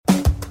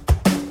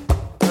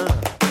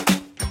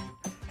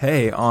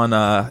Hey,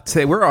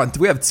 today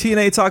we have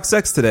T&A Talk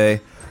Sex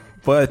today,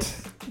 but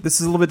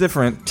this is a little bit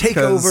different. Take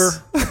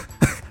over.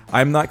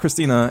 I'm not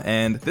Christina,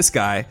 and this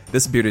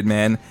bearded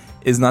man,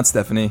 is not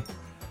Stephanie.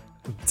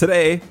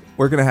 Today,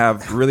 we're going to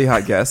have really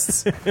hot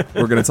guests.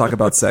 We're going to talk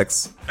about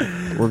sex.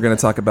 We're going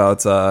to talk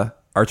about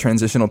our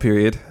transitional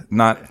period,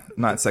 not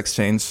sex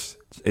changes,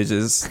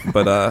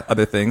 but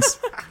other things.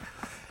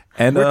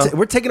 And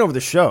we're taking over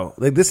the show.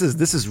 Like this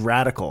is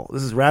radical.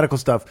 This is radical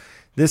stuff.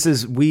 This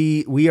is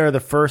we are the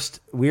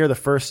first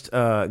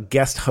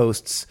guest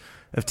hosts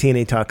of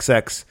T&A Talk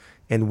Sex,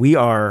 and we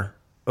are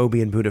Obi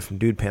and Booda from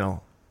Dude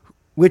Panel,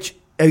 which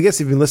I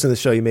guess if you listen to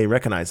the show you may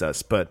recognize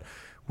us, but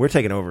we're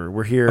taking over.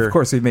 We're here. Of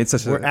course, we've made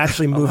such. We're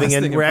actually moving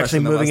in. We're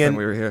actually moving in.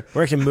 We were here.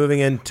 We're actually moving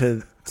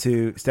into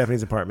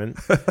Stephanie's apartment,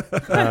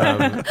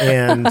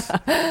 and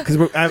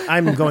because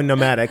I'm going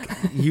nomadic.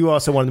 You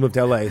also wanted to move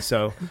to LA,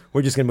 so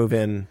we're just gonna move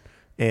in.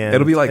 And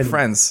it'll be like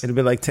Friends. It'll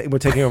be like we're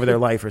taking over their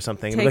life or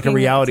something. It'll be like a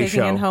reality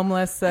show. Taking in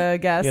homeless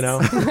guests. You know?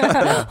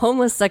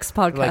 Homeless sex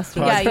podcast.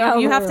 Yeah,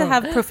 you have to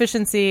have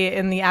proficiency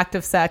in the act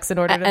of sex in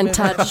order to and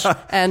touch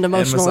and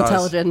emotional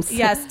intelligence.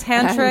 Yes,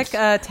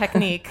 tantric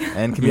technique.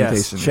 And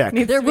communication. Yes, check.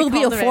 There will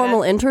be a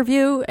formal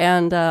interview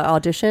and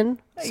audition.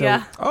 So,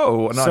 yeah.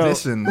 Oh, an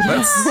audition.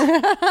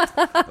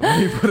 Let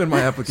me put in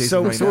my application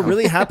So now. we're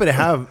really happy to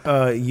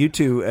have you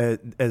two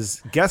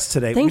as guests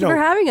today. Thank you for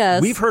having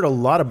us. We've heard a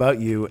lot about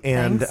you,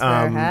 and Thanks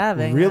for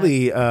having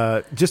really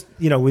just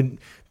we've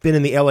been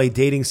in the LA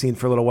dating scene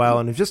for a little while,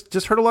 and have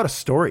just heard a lot of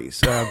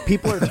stories.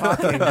 People are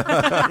talking.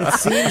 It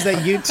seems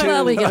that you two.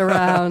 Well, we get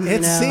around.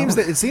 It seems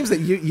that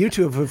you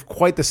two have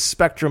quite the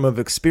spectrum of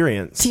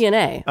experience.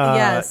 T&A.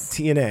 Yes.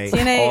 T&A.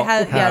 T&A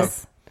has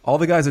yes. All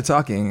the guys are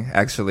talking,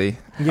 actually.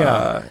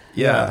 Yeah.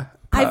 Yeah.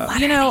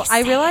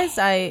 I realized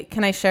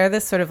can I share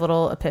this sort of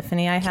little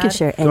epiphany I had? You can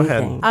share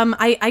anything. Go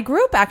ahead. I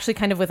grew up actually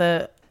kind of with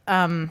a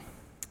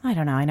I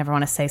don't know, I never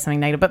want to say something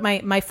negative, but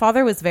my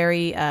father was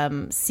very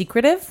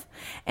secretive,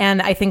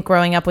 and I think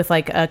growing up with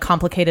like a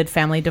complicated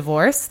family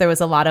divorce, there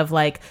was a lot of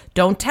like,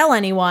 don't tell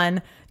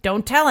anyone.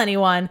 And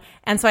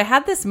so I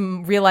had this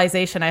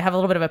realization. I have a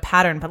little bit of a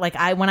pattern, but like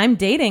when I'm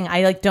dating,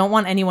 I like don't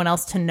want anyone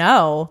else to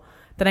know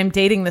that I'm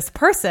dating this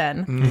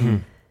person. Mm-hmm.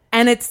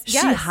 And she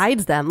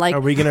hides them. Like,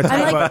 are we going to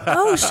talk about?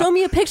 Oh, show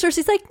me a picture.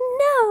 She's like,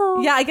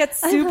 no. Yeah, I get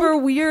super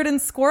weird and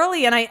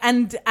squirrely.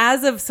 And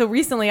as of so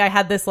recently, I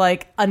had this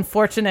like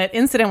unfortunate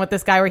incident with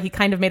this guy where he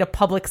kind of made a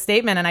public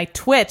statement, and I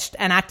twitched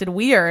and acted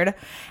weird.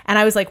 And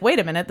I was like, wait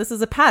a minute, this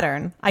is a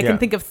pattern. I can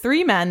think of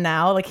 3 men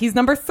now. Like he's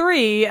number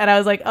 3, and I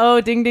was like,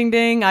 oh, ding, ding,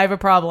 ding, I have a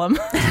problem.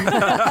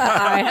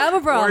 I have a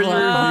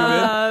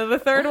problem. The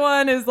third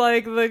one is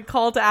like the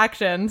call to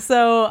action.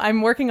 So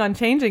I'm working on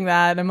changing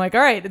that. I'm like,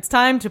 all right, it's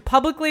time to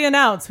publicly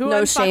announce who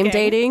I'm fucking. No shame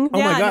dating.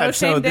 Oh my god! No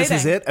So this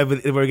dating. is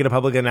it. We're going to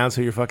publicly announce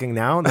who you're fucking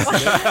now. This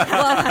is it?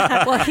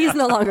 well, he's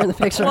no longer in the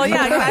picture. Well,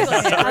 yeah,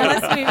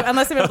 exactly.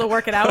 unless I'm able to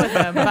work it out with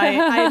him. But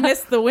I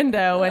missed the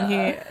window when he,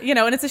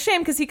 and it's a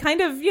shame because he kind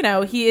of,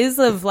 he is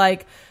of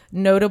like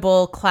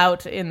notable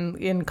clout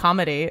in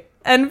comedy.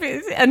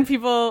 And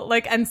people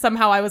like, and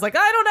somehow I was like,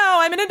 I don't know,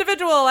 I'm an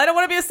individual. I don't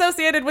want to be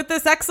associated with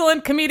this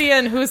excellent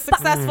comedian who's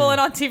successful and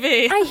on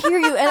TV.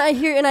 I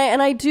hear you, and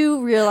I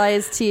do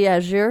realize T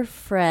as your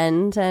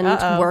friend and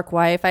work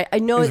wife. I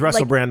know he's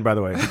Russell Brand, by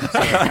the way.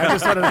 Sorry. I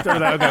just wanted to throw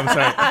that. Okay, I'm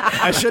sorry.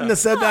 I shouldn't have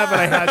said that, but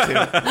I had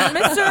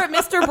to.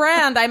 Mr.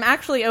 Brand, I'm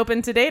actually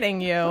open to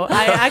dating you.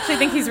 I actually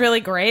think he's really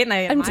great, and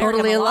I'm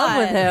totally in love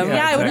with him.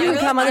 Yeah, I would You really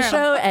can come on the admire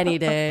show him. any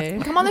day.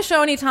 Come on the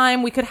show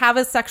anytime. We could have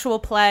a sexual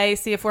play,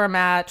 see if we're a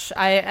match.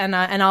 And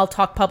I'll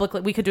talk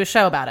publicly. We could do a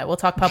show about it. We'll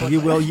talk publicly.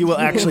 You will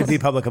actually be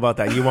public about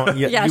that. You won't.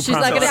 She's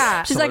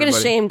not gonna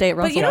shame date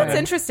Russell. But you know what's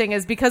interesting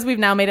is because we've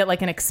now made it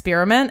like an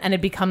experiment and it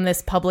become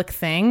this public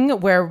thing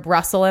where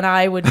Russell and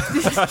I would,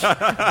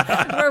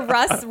 where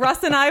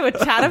Russ and I would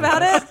chat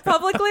about it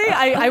publicly.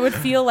 I would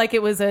feel like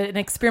it was an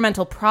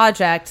experimental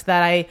project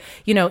that I,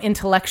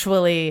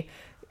 intellectually,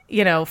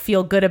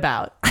 feel good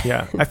about.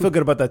 Yeah, I feel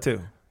good about that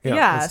too.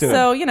 Yeah.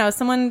 So,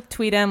 someone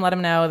tweet him, let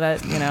him know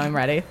that, I'm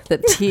ready.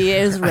 That T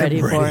is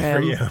ready for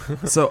him.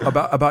 So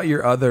about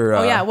your other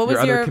what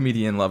was your other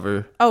comedian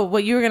lover? Oh, well,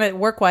 you were going to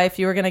work wife.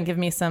 You were going to give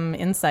me some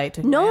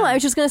insight. No, I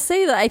was just going to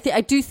say that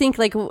I do think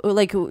like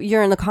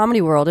you're in the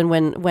comedy world, and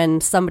when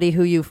somebody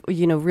who you've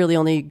really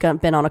only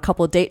been on a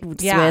couple of dates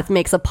with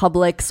makes a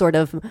public sort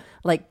of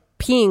like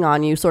peeing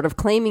on you, sort of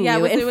claiming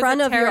you in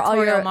front of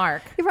your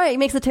mark. Right, it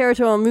makes a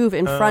territorial move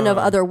in front of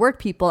other work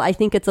people. I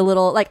think it's a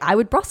little like I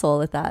would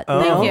bristle at that.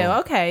 Thank you.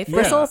 Okay.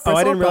 Bristle,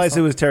 I didn't realize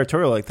it was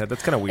territorial like that.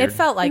 That's kind of weird. It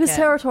felt like it was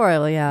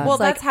territorial. Yeah. Well, it's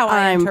that's like, how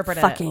I I'm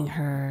interpreted fucking it.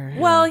 her.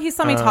 Well, he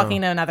saw me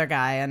talking to another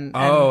guy, and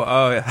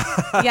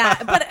yeah.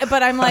 yeah,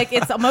 but I'm like,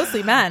 it's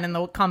mostly men in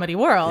the comedy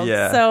world.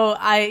 Yeah. So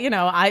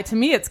I to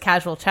me it's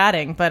casual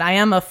chatting, but I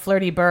am a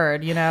flirty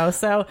bird,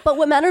 So. But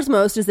what matters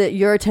most is that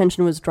your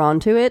attention was drawn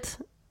to it.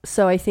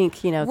 So I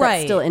think, that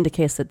Right. still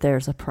indicates that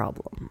there's a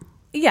problem.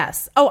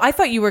 Yes. Oh, I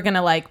thought you were going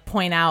to like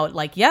point out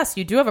like, yes,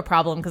 you do have a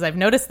problem because I've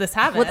noticed this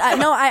happen. Well,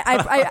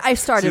 I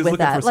started with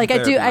that. Like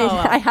I do,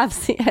 I have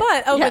seen.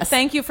 But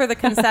thank you for the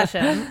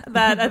concession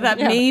that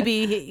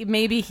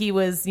maybe he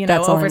was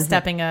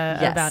overstepping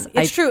a boundary.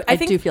 It's true. I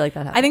do feel like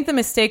that happened. I think the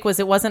mistake was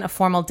it wasn't a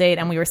formal date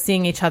and we were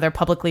seeing each other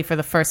publicly for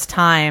the first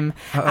time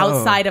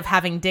outside of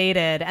having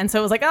dated, and so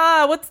it was like,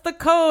 what's the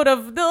code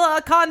of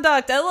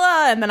conduct?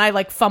 And then I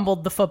like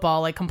fumbled the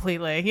football like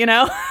completely,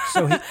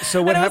 So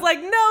what and I was like,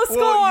 no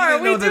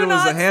score. You didn't know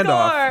that it was a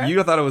handoff. Score.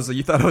 You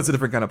thought it was a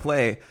different kind of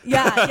play.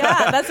 Yeah,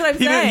 that's what I'm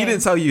saying. He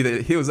didn't tell you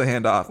that it was a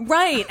handoff.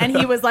 Right, and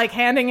he was like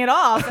handing it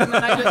off, and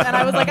then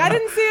I was like, I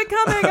didn't see it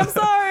coming. I'm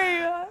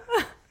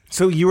sorry.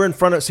 So you were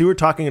you were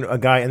talking to a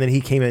guy, and then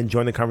he came in and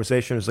joined the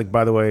conversation. It was like,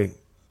 by the way,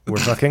 we're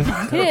fucking.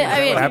 Yeah, I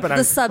mean,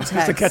 the subtext.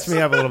 Just to catch me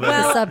up a little bit.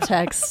 The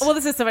subtext. Well,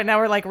 this is something now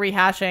we're like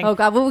rehashing. Oh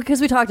God! Well, because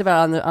we talked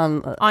about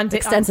it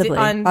extensively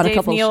on a Dave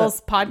couple Neal's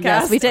shows. podcast.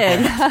 Yes, we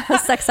did.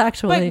 Sex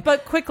Actually.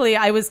 But quickly,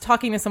 I was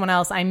talking to someone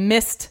else. I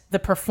missed the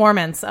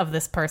performance of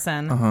this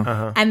person,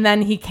 and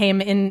then he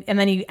came in, and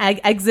then he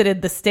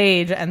exited the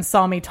stage and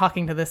saw me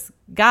talking to this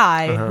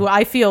guy who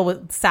I feel was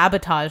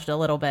sabotaged a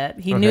little bit.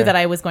 He knew that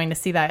I was going to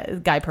see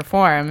that guy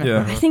perform.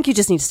 Yeah. I think you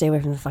just need to stay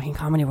away from the fucking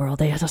comedy world.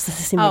 They just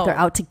seem like they're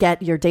out to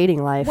get your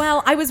dating life.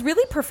 Well, I was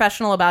really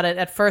professional about it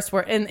at first,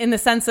 where in the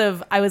sense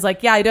of I was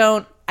like,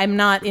 I'm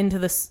not into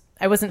this.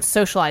 I wasn't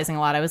socializing a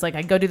lot. I was like,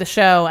 I go do the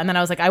show, and then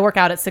I was like, I work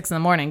out at 6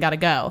 a.m, gotta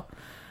go,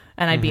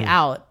 and I'd be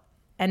out.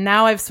 And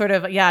now I've sort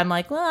of, I'm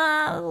like,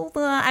 well,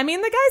 I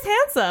mean, the guy's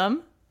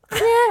handsome.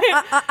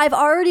 Yeah, I've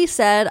already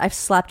said I've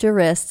slapped your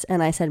wrists,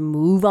 and I said,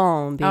 move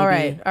on, baby. All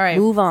right,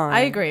 move on. I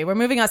agree. We're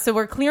moving on. So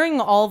we're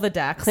clearing all the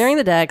decks. He's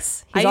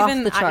off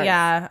the charts.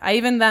 I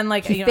even then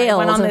he failed. I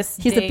went on this.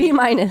 He's date. a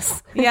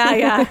B-.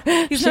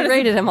 Yeah. She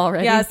rated him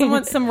already. Yeah, some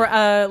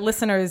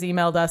listeners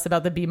emailed us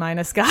about the B-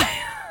 guy.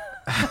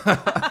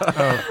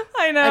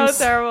 I know, it's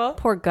terrible.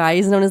 Poor guy.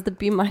 He's known as the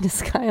B-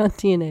 guy on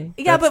T&A.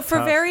 Yeah, That's but for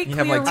tough. very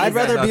clear reasons. I'd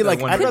rather be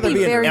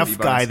an F B-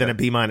 guy than a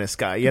B-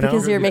 guy.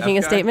 Because you're making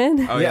a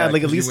statement. Oh, yeah,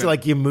 like at least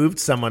like you moved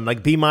someone.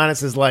 Like B-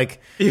 is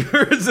like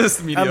you're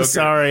just mediocre. I'm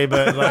sorry,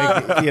 but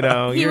like he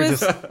you're was,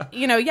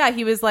 just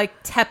he was like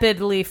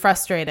tepidly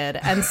frustrated,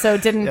 and so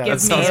didn't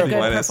give me a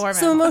good performance.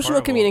 So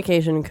emotional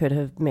communication could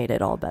have made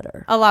it all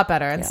better. A lot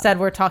better. Instead,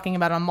 we're talking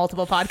about it on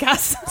multiple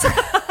podcasts.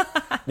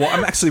 Well,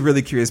 I'm actually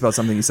really curious about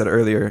something you said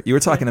earlier. You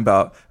were talking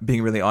about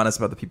being really honest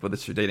about the people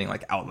that you're dating,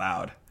 like out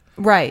loud.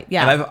 Right.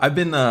 Yeah. And I've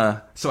been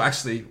so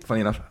actually,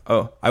 funny enough.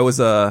 I was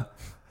that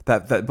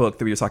book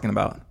that we were talking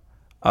about,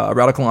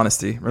 Radical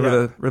Honesty.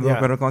 Remember the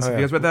Radical Honesty? Oh, yeah.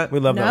 You guys read that? We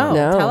love that.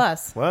 No, one. tell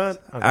us.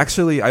 What? Okay.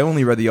 Actually, I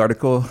only read the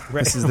article.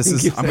 This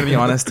is. I'm going to be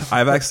honest.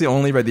 I've actually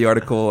only read the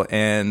article,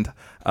 and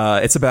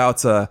it's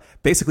about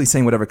basically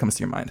saying whatever comes to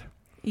your mind.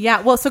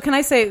 Yeah. Well, so can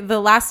I say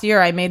the last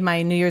year I made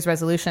my New Year's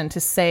resolution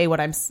to say what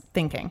I'm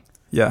thinking.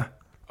 Yeah.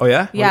 Oh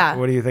yeah. Yeah.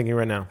 What are you thinking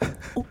right now?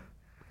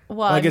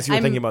 Well, I guess you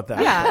were thinking about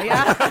that.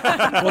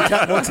 Yeah. We'll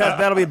test.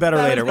 That'll be better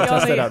later. We'll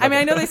test that out. I mean,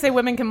 I know they say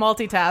women can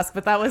multitask,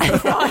 but that was the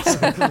thought.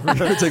 We're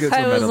going to take it to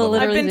a meta level.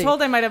 I've been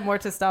told I might have more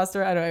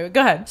testosterone. Anyway,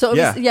 go ahead. So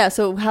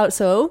So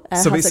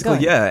how's basically,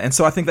 it going? and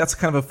so I think that's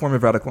kind of a form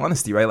of radical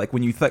honesty, right? Like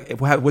when you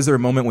was there a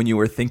moment when you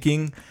were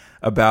thinking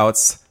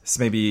about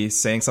maybe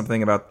saying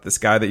something about this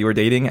guy that you were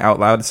dating out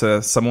loud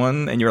to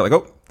someone, and you were like,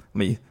 oh, let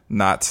me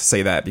not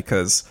say that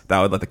because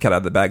that would let the cat out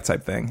of the bag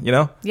type thing,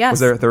 Yes. Was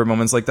there were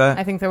moments like that?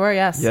 I think there were,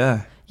 yes.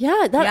 Yeah.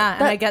 Yeah.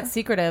 And I get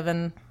secretive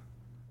and.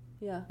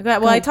 Yeah.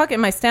 Well, I talk in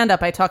my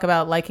stand-up. I talk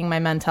about liking my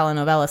men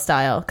telenovela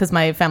style because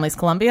my family's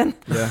Colombian.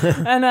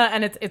 Yeah.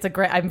 and it's a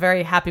great. I'm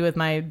very happy with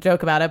my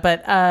joke about it,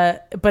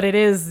 but it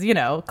is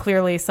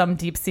clearly some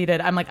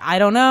deep-seated. I'm like, I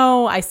don't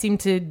know. I seem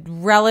to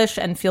relish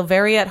and feel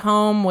very at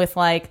home with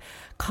like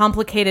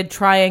complicated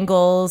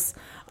triangles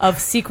of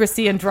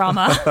secrecy and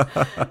drama,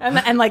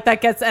 and like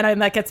that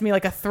gets me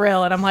like a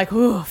thrill, and I'm like,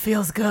 ooh,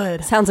 feels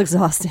good. Sounds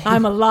exhausting.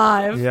 I'm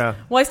alive. Yeah.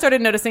 Well, I started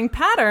noticing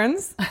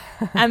patterns,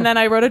 and then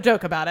I wrote a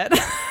joke about it.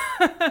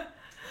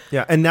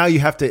 Yeah, and now you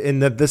have to,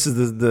 and this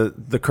is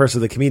the curse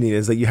of the comedian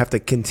is that you have to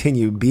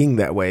continue being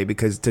that way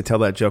because to tell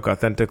that joke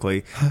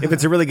authentically, if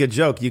it's a really good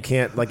joke, you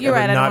can't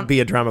not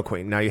be a drama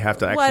queen. Now you have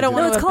to actually. I don't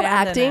want it's called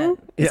acting.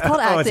 It's called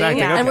acting, it's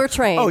acting. Okay. and we're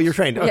trained. Oh, you're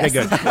trained. Okay, Yes.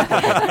 good.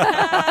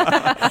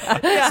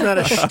 It's not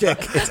a shtick.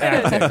 It's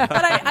acting. But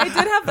I did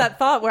have that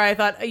thought where I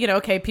thought,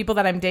 okay, people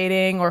that I'm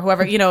dating or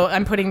whoever,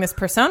 I'm putting this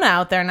persona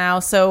out there now,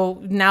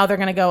 so now they're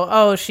gonna go,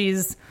 oh,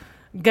 she's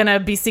gonna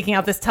be seeking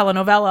out this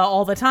telenovela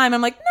all the time.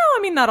 I'm like, no,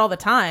 I mean, not all the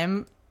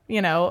time.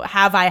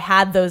 Have I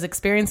had those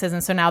experiences,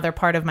 and so now they're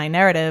part of my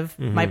narrative,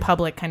 my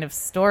public kind of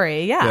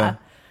story. Yeah,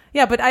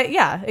 but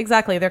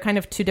exactly. They're kind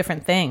of two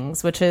different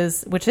things, which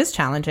is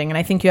challenging, and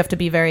I think you have to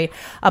be very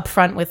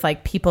upfront with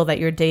like people that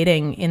you're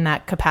dating in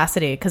that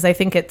capacity, because I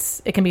think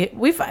it can be.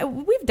 We've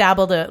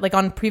dabbled like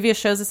on previous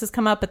shows. This has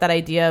come up, but that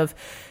idea of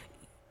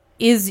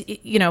is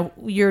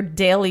your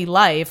daily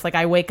life. Like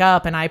I wake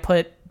up and I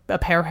put a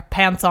pair of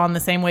pants on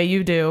the same way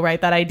you do, right?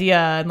 That idea,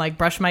 and like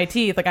brush my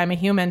teeth, like I'm a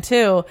human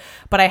too,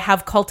 but I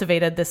have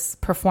cultivated this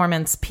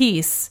performance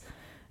piece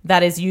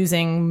that is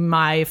using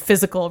my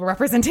physical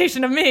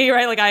representation of me,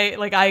 right?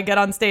 Like I get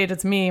on stage,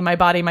 it's me, my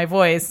body, my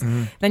voice.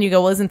 Then you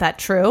go, well, isn't that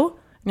true? And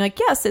you're like,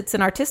 yes, it's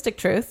an artistic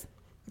truth.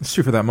 It's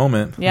true for that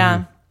moment.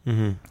 Yeah.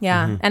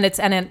 Yeah. And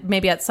it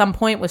maybe at some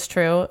point was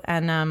true.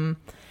 And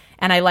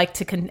I like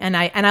to, and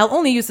I'll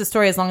only use the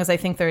story as long as I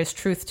think there is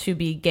truth to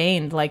be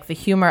gained. Like the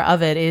humor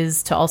of it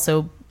is to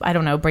also, I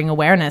don't know, bring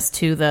awareness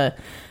to the,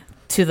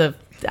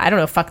 I don't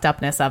know, fucked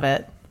upness of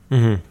it.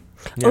 Yeah.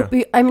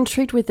 Oh, I'm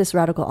intrigued with this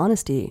radical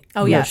honesty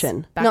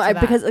notion.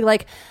 Yes. Because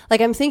like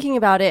I'm thinking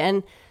about it,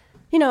 and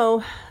you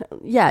know,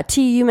 yeah,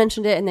 T, you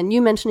mentioned it, and then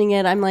you mentioning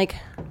it, I'm like,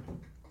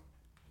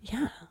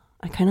 yeah,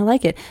 I kind of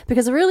like it,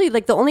 because really,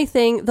 like the only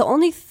thing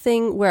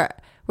where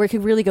it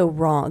could really go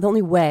wrong, the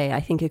only way I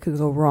think it could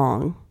go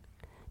wrong,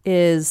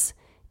 is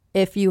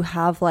if you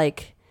have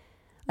like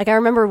I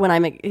remember when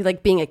I'm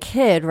like being a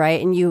kid,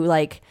 right, and you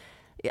like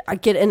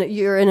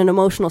you're in an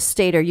emotional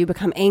state, or you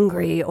become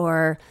angry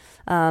or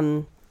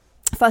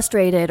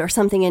frustrated or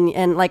something,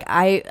 and like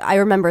I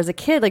remember as a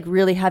kid like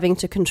really having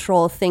to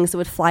control things that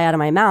would fly out of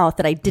my mouth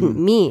that I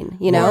didn't mean,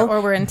 you know, or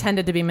were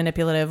intended to be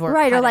manipulative, or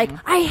right, petting. or like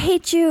I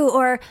hate you,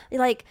 or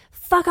like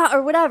fuck off,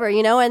 or whatever,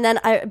 you know. And then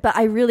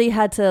I really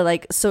had to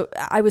like, so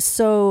I was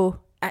so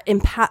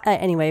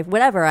anyway,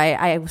 whatever.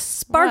 I was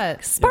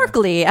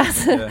sparkly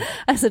as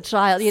a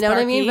child, you know what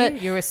I mean?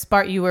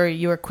 But you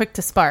were quick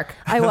to spark.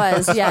 I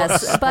was,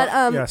 yes.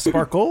 But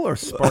sparkle or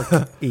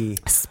sparky?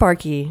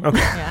 Sparky. Okay.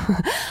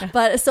 Yeah.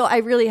 But so I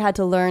really had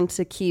to learn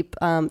to keep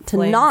to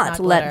Flame,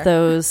 not let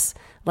those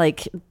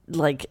like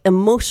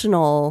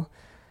emotional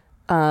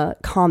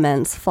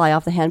comments fly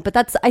off the hand. But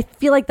I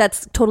feel like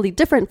that's totally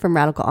different from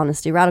radical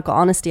honesty. Radical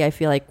honesty, I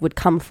feel like, would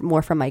come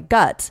more from my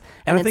gut.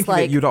 And I think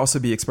that you'd also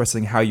be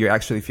expressing how you're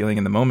actually feeling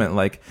in the moment.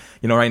 Like,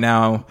 you know, right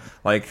now,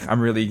 like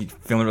I'm really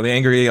feeling really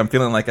angry. I'm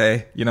feeling like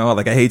I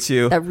hate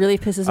you. That really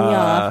pisses me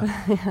off.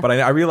 But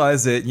I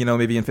realize that, you know,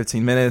 maybe in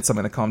 15 minutes I'm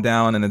going to calm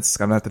down, and I'm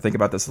going to have to think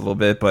about this a little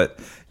bit. But,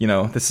 you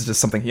know, this is just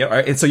something, you know,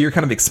 and so you're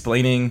kind of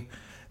explaining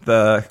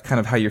the kind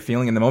of how you're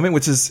feeling in the moment,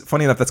 which is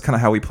funny enough. That's kind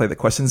of how we play the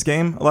questions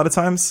game a lot of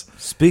times.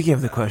 Speaking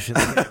of the questions,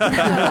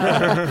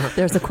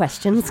 there's a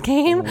questions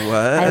game. What?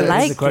 I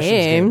like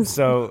games.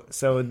 So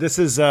this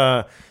is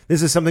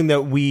something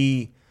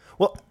that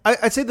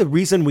I'd say the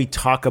reason we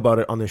talk about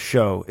it on the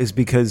show is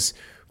because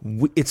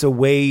it's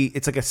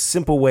like a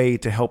simple way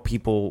to help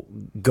people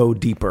go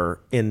deeper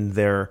in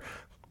their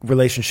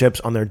relationships,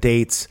 on their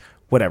dates,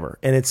 whatever.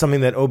 And it's something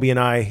that Obi and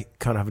I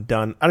kind of have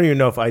done. I don't even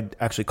know if I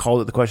actually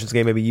called it the questions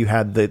game. Maybe you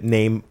had the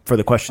name for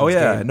the questions game.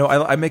 Oh yeah, no,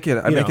 I make it.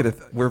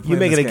 We're playing you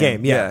make it a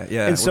game. game,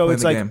 yeah. And so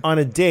it's like on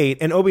a date.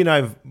 And Obi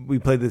and we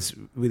played this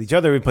with each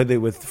other. We played it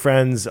with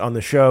friends on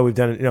the show. We've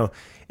done it, you know.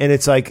 And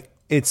it's like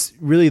it's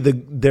really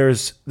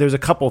there's a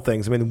couple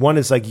things. I mean, one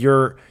is like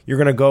you're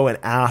going to go and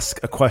ask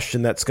a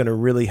question that's going to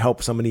really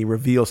help somebody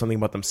reveal something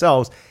about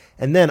themselves.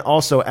 And then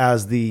also,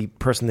 as the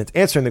person that's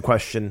answering the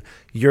question,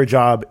 your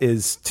job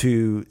is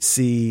to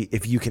see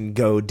if you can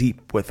go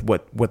deep with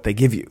what they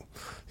give you.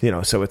 You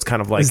know, so it's kind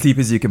of like as deep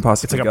as you can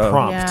possibly go. It's like a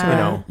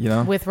prompt, you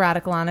know, with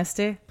radical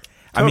honesty.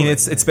 Totally. I mean,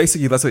 it's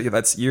basically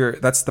that's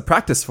the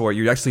practice for it.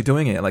 You're actually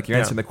doing it. Like you're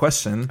answering the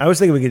question. I was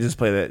thinking we could just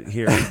play that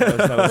here.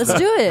 Let's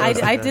do it.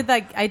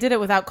 I did it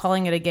without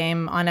calling it a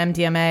game on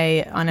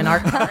MDMA on an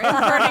art car in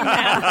Burning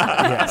Man.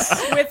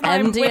 Yes. with my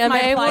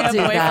MDMA will do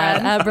boyfriend.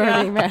 that at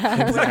Burning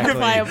Man. Exactly. With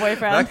my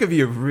boyfriend. That could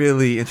be a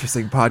really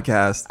interesting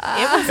podcast.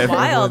 It was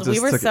wild. We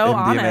were so MDMA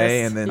honest.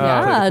 And then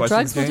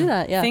drugs will do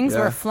that. Yeah. Things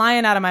were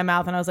flying out of my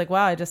mouth, and I was like,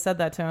 "Wow, I just said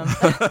that to him."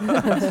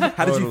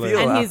 How did you feel?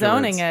 And he's afterwards?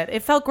 owning it.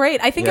 It felt great.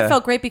 I think it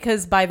felt great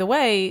because, by the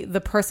way,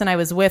 the person I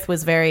was with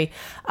was very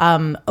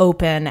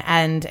open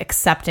and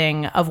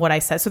accepting of what I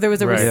said. So there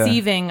was a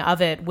receiving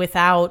of it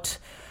without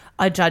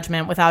a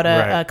judgment, without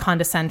a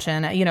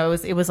condescension. You know,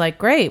 it was like,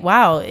 great,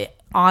 wow,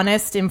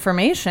 honest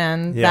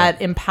information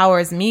that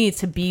empowers me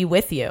to be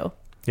with you.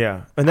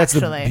 Yeah, and that's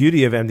the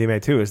beauty of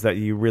MDMA too, is that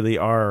you really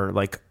are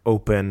like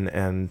open,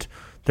 and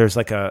there's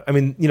like so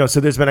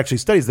there's been actually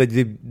studies that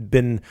they've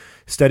been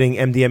studying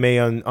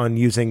MDMA on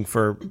using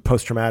for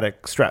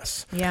post-traumatic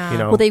stress. Yeah. You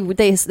know? Well, they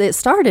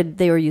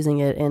were using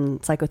it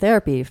in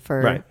psychotopy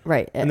for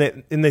right. And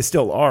they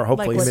still are,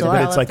 hopefully. Like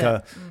but it's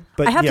like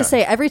but I have to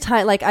say, every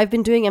time, like I've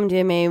been doing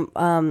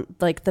MDMA,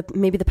 like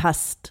maybe the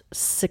past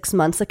 6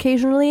 months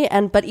occasionally,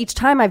 but each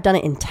time I've done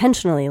it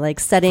intentionally, like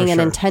setting an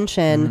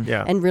intention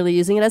and really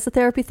using it as a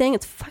therapy thing.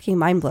 It's fucking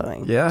mind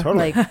blowing. Yeah,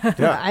 totally. Like,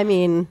 I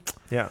mean,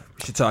 yeah,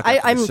 we should talk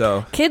after the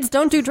show. Kids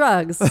don't do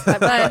drugs,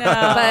 but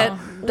I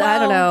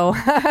don't know.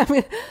 I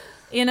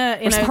mean,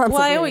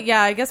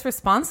 I guess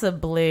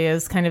responsibly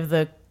is kind of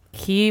the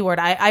key word.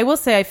 I will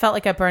say, I felt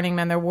like at Burning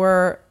Man there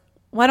were.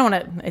 Well, I don't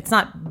want to. It's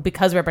not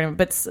because we're burning,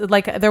 but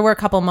like there were a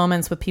couple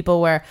moments with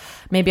people where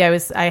maybe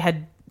I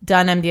had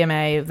done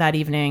MDMA that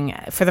evening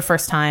for the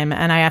first time,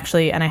 and I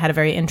had a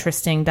very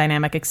interesting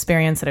dynamic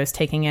experience that I was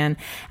taking in.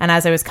 And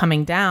as I was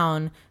coming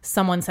down,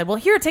 someone said, "Well,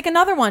 here, take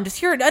another one. Just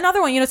here,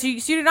 another one. You know, so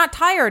you're not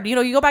tired. You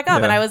know, you go back up."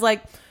 Yeah. And I was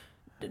like,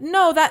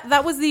 No,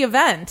 that was the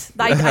event.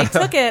 I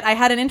took it. I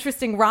had an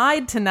interesting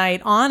ride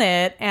tonight on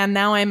it, and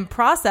now I'm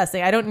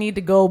processing. I don't need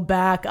to go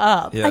back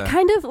up. I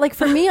kind of like,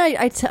 for me,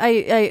 I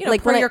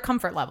like for your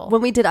comfort level.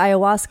 When we did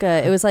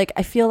ayahuasca, it was like,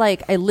 I feel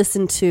like I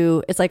listened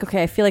to, it's like,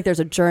 okay, I feel like there's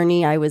a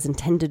journey I was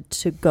intended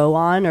to go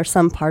on, or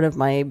some part of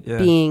my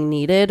being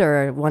needed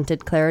or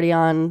wanted clarity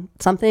on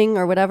something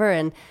or whatever.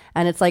 And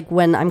it's like,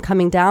 when I'm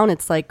coming down,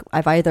 it's like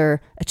I've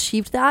either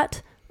achieved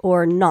that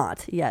or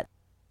not yet.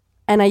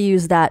 And I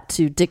use that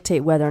to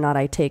dictate whether or not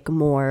I take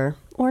more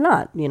or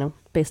not,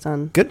 based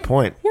on... Good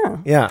point.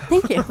 Yeah.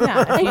 Thank you.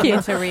 Thank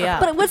you to re-up.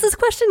 But what's this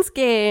questions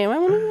game?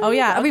 Oh,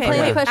 yeah. Are we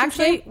playing the questions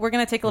game? We're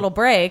going to take a little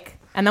break,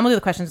 and then we'll do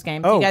the questions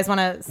game. Do you guys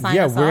want to sign us off?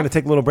 Yeah, we're going to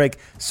take a little break.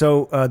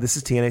 So this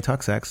is T&A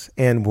Talk Sex,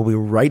 and we'll be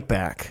right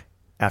back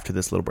after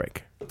this little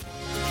break.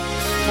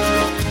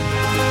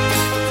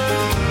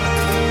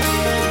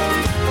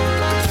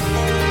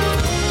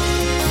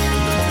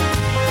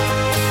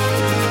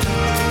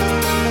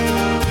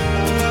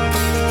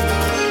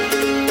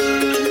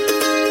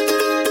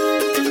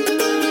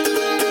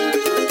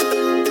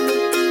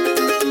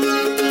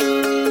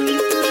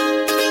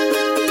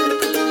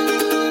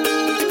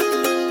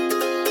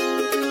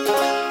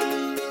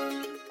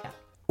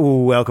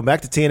 Welcome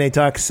back to T&A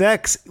Talk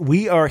Sex.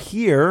 We are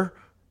here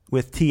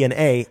with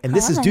T&A, and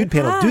this is Dude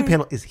Panel. Dude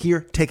Panel is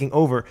here taking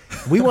over.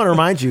 We want to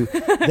remind you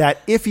that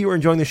if you are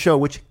enjoying the show,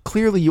 which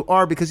clearly you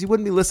are because you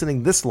wouldn't be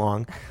listening this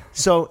long,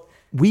 so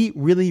we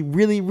really,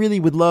 really,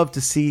 really would love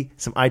to see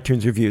some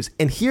iTunes reviews.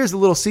 And here's a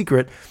little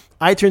secret.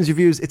 iTunes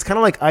reviews, it's kind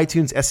of like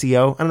iTunes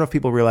SEO. I don't know if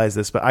people realize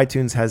this, but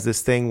iTunes has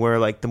this thing where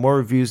like the more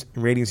reviews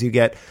and ratings you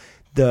get,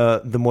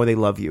 the more they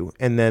love you,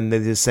 and then they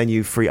just send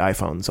you free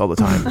iPhones all the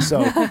time.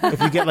 So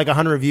if you get like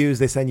 100 reviews,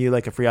 they send you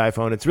like a free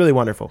iPhone. It's really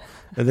wonderful.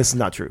 And this is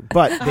not true,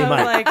 but they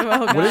might.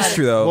 What is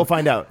true though? We'll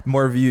find out. The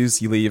more reviews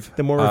you leave,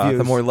 the more reviews,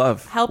 the more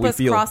love. Help we us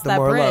feel. cross that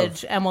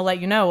bridge, and we'll let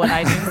you know what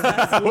iTunes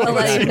does. We'll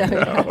let you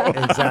know.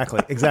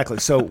 Exactly.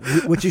 So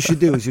what you should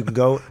do is you can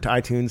go to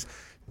iTunes,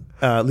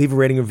 leave a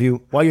rating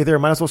review. While you're there,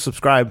 might as well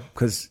subscribe,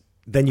 because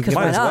then you can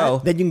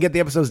then you can get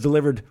the episodes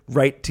delivered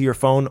right to your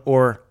phone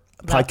or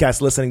podcast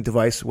listening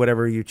device,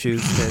 whatever you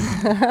choose to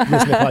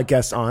listen to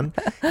podcasts on.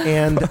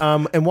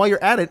 And while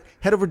you're at it,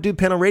 head over to Dude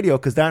Panel Radio,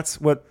 because that's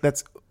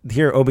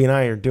here. Obi and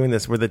I are doing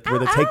this. We're the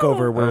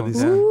takeover. We're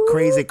these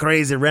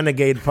crazy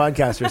renegade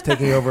podcasters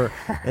taking over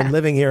and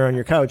living here on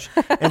your couch.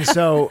 And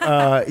so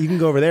you can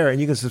go over there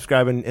and you can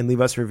subscribe and leave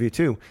us a review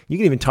too. You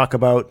can even talk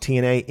about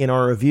T&A in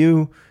our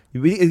review.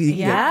 You can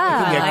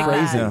get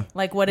crazy. That.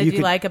 Like, what did you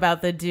like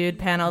about the Dude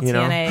Panel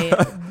T&A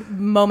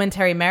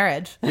momentary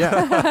marriage?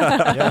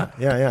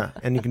 Yeah.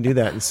 And you can do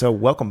that. And so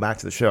welcome back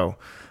to the show.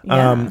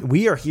 Yeah.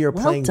 We are here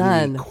playing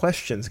the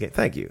questions game.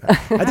 Thank you.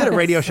 I did a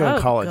radio show in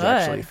college,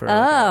 actually.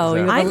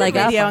 I did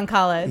radio in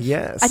college.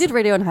 Yes. I did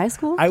radio in high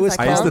school. I used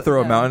to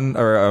throw a mountain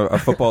or a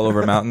football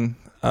over a mountain.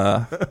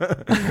 A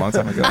long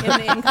time ago.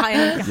 In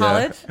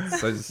college?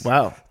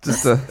 So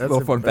just a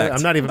little fun fact.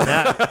 I'm not even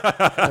mad.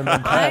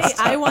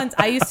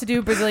 I used to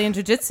do Brazilian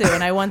jiu-jitsu,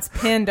 and I once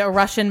pinned a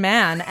Russian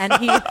man, and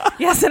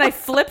and I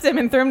flipped him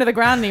and threw him to the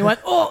ground, and he went,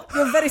 "Oh,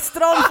 you're very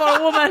strong for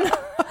a woman."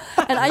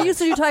 And I used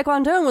to do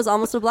Taekwondo and was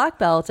almost a black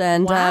belt,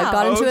 and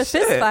got into a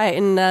fist fight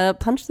and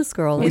punched this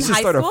girl. We should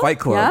start a fight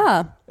club.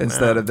 Yeah.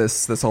 Instead of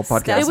this whole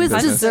podcast. It was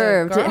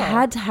deserved. It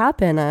had to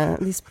happen.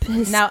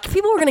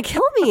 People were going to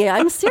kill me.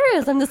 I'm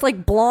serious. I'm this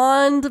like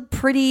blonde,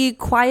 pretty,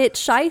 quiet,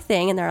 shy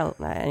thing, and they're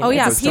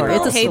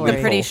people hate the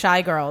pretty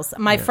shy girls.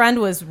 My friend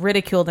was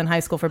ridiculed in high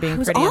school for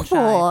being pretty and shy.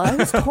 I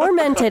was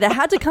tormented. It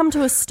had to come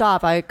to a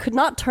stop. I could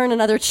not turn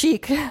another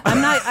cheek.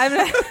 My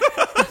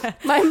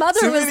mother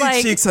Too was many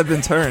like, cheeks have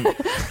been turned.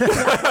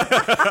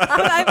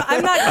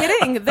 I'm not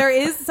kidding. There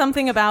is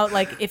something about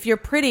like if you're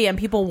pretty and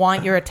people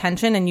want your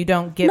attention and you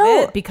don't give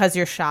it because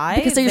you're shy,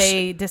 because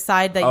they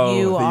decide that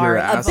you are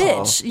a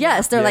bitch.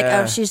 Yes, they're like,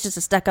 oh, she's just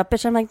a stuck-up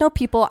bitch. I'm like, no,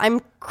 people,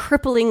 I'm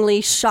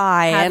cripplingly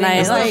shy, having and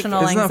I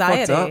emotional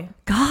anxiety.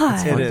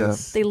 God, it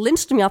is. They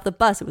lynched me off the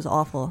bus. It was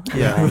awful.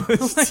 Yeah. It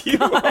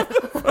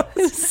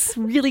was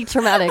really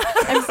traumatic.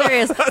 I'm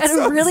serious.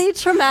 And really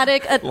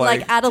traumatic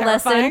like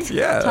adolescent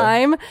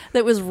time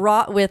that was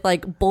wrought with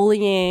like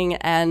bullying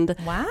and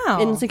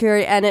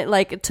insecurity. And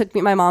it took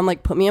me, my mom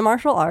like put me in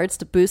martial arts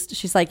to boost.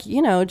 She's like,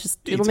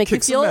 it'll make you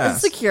feel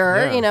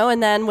insecure,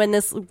 and then when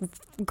this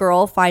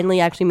girl finally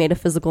actually made a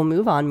physical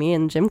move on me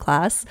in gym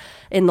class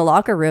in the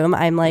locker room,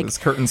 I'm like, there's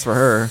curtains for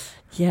her.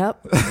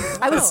 Yep.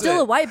 I was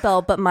still a white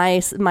belt, but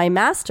my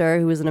master,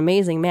 who was an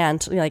amazing man,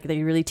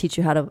 they really teach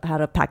you how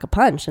to pack a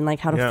punch and like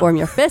how to form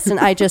your fist. And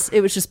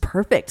it was just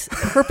perfect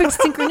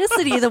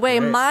synchronicity. The way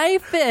my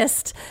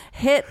fist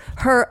hit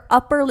her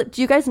upper lip.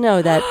 Do you guys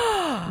know that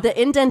the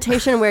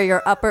indentation where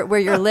your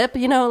lip,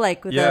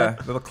 like with the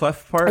little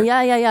cleft part?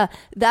 Yeah.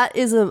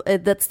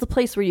 That's the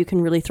place where you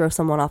can really throw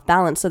someone off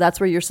balance. So that's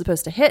where you're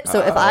supposed to hit. So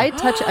if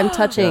I'm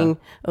touching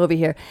over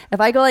here. If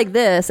I go like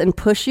this and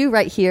push you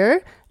right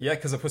here. Yeah,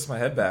 because it puts my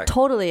head back.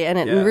 Totally, and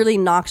it really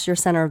knocks your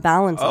center of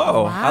balance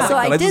off. Wow. So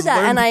I did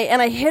that, and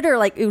I hit her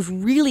like it was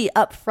really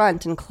up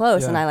front and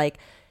close, and I like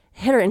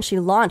hit her and she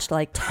launched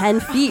like 10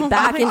 feet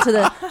back into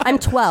the. I'm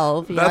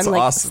 12. That's I'm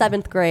like awesome.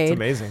 7th grade. It's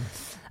amazing.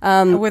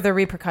 Were there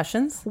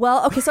repercussions?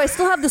 Well, okay, so I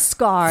still have the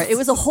scar. It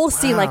was a whole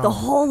scene. Like the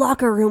whole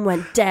locker room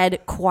went dead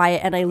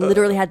quiet, and I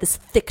literally had this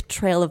thick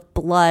trail of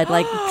blood,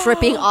 like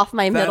dripping off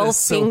my middle is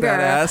so finger,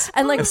 badass.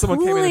 and like If someone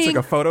came in and took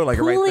a photo, like,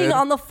 right pooling there.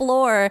 on the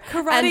floor.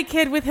 Karate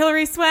Kid with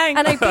Hilary Swank.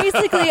 And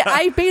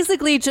I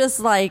basically just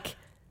like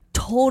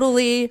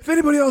totally If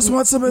anybody else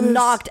wants some of this,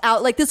 knocked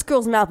out. Like this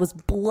girl's mouth was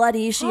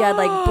bloody. She had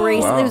like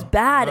braces. Wow. It was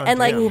bad. Oh, and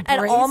like, damn.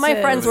 and all my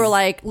Braces. friends were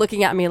like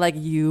looking at me like,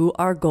 you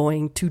are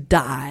going to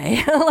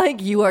die.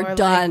 Like you are Or like,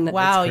 done.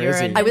 wow, That's you're.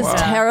 crazy. A I was ninja.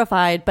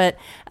 terrified, but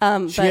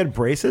She had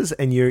braces,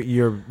 and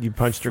you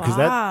punched her because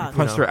that Fuck.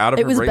 punched her out of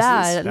it her was braces.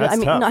 bad. That's I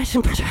mean, tough. no, I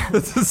didn't punch her.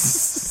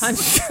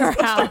 Punched her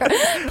out.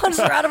 Punched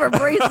her out of her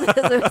braces.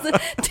 It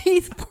was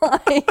teeth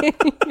flying.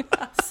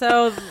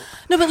 So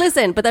No, but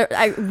listen,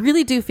 I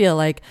really do feel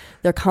like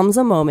there comes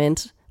a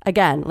moment,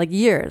 again, like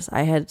years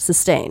I had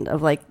sustained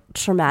of like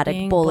traumatic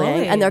Being bullying,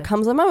 bullied. and there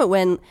comes a moment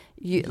when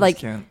you like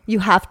can't. you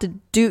have to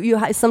do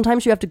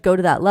sometimes you have to go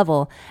to that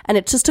level, and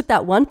it just took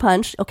that one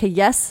punch. Okay,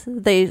 yes,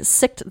 they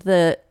sicked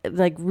the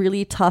like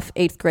really tough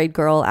 8th grade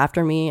girl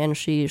after me, and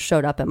she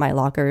showed up at my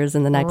lockers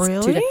in the next 2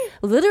 Really? days.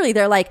 Literally,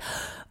 they're like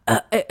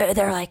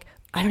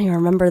I don't even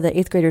remember the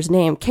 8th grader's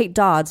name. Kate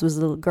Dodds was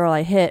the girl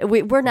I hit.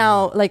 We're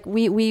now like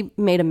we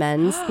made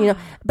amends, you know.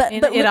 But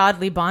it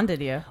oddly bonded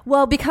you.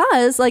 well,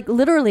 because like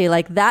literally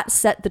like that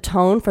set the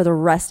tone for the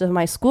rest of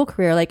my school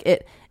career. Like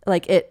it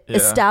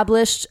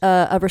established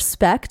a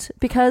respect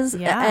because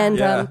Yeah. and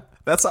Yeah,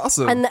 that's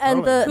awesome. and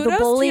the Kudos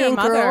bullying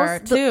to your mother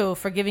girls the- too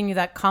for giving you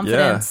that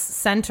confidence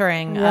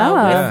centering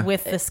Yeah.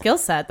 with the skill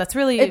set. That's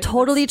really it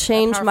totally that's a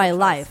changed powerful my choice.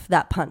 life.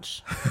 That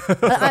punch.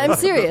 I'm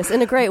serious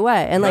in a great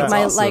way, and like That's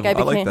my awesome. like I I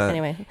like became that.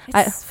 anyway.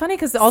 It's funny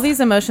because all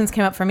these emotions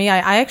came up for me.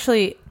 I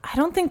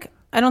don't think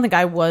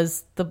I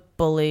was the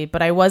bully,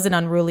 but I was an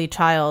unruly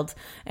child,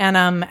 and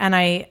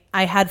I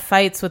had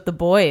fights with the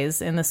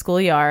boys in the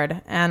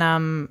schoolyard, and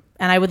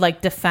I would like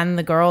defend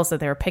the girls that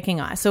they were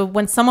picking on. So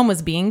when someone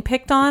was being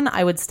picked on,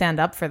 I would stand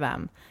up for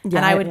them, and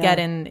I would get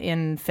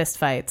in fist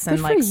fights and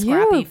Good like for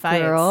scrappy you,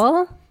 fights.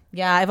 girl.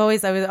 Yeah, I've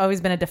always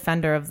been a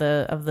defender of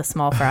the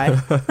small fry.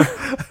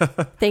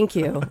 Thank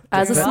you.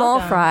 As a You're small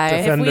welcome. fry.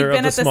 If Defender we'd of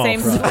been the at the small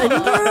same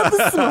fry.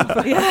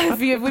 school, yeah, if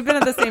we'd been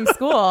at the same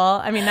school,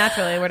 I mean,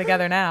 naturally we're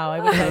together now. I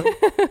would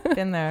have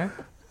been there.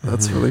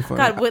 That's really funny.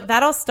 God,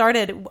 that all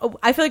started.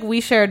 I feel like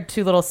we shared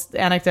two little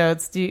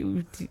anecdotes. Do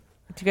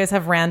you guys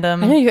have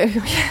random? I know you.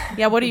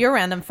 Yeah, what are your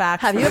random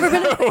facts? Have you ever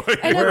been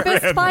in a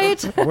fist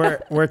fight?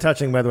 We're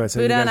touching, by the way. So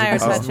you Buddha guys and I are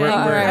this is- touching. We're,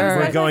 All right, all we're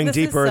right. going This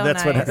is deeper. so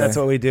That's nice.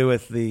 what we do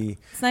with the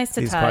It's nice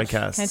to these touch.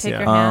 podcasts. Can I take yeah.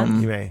 your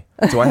hand? You may.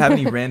 Do I have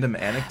any random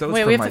anecdotes?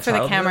 Wait, from we have my to for the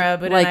childhood? camera.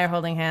 Buddha Like- and I are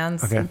holding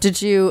hands. Okay.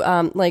 Did you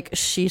like?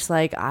 She's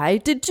like, I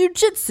did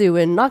jujitsu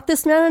and knocked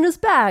this man on his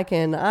back,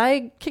 and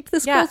I kicked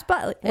this Yeah, girl's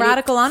butt. Like,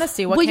 radical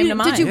honesty. What Well, came to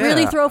mind? did you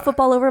really Yeah. throw a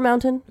football over a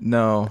mountain?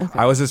 No,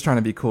 I was just trying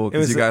to be cool It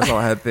because was- you guys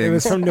all had things. It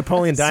was from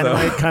Napoleon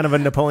Dynamite, kind of a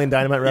Napoleon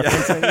Dynamite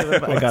reference.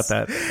 I got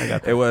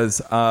that. It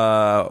was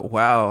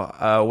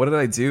wow. What did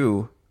I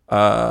do?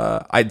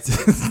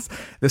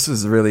 This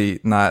was really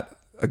not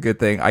a good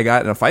thing. I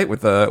got in a fight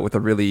with a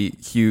really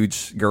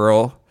huge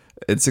girl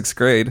in 6th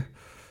grade.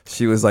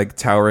 She was like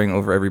towering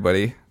over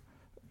everybody,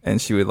 and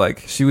she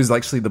was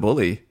actually the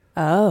bully.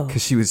 Oh,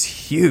 Because she was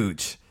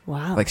huge.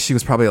 wow! Like she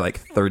was probably like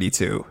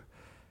 32,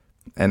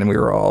 and we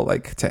were all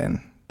like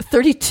 10.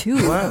 32.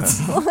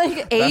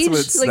 Like age,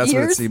 That's like what it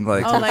years. seemed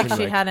like. Oh, It like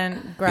seemed she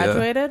hadn't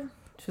graduated.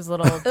 She was a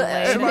little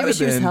delayed. might Maybe have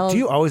she was been. held Do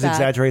you always back.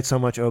 exaggerate so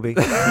much, Obi?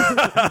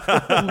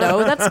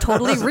 No, that's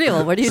totally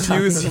real. What are you She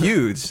talking was about?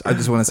 huge. I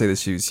just want to say that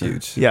she was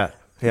huge. Yeah.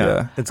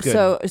 Yeah. It's good.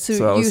 So So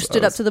I you was-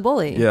 stood I up was- to the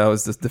bully. Yeah, I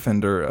was the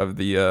defender of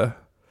the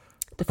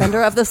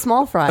Defender of the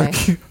small fry.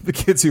 the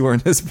kids who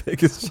weren't as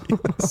big as she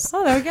was.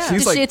 Oh, there we go. She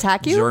was Did she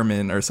attack you?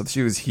 German or something.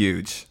 She was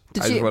huge.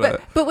 Did I she? just wanna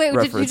But wait, did you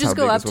reference just how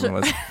go big up this to?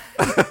 woman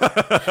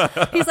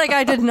was. He's like,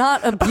 I did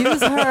not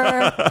abuse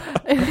her.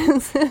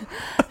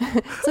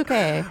 It's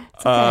okay.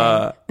 It's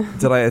okay.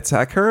 Did I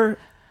attack her?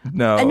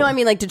 No. I know. I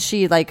mean, like, did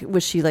she like?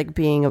 Was she like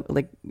being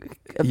like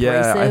abrasive?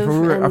 Yeah, I in the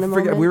forget.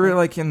 moment? We were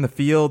like in the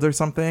field or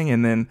something,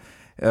 and then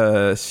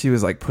she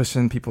was like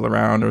pushing people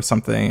around or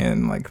something,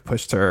 and like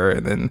pushed her,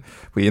 and then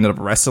we ended up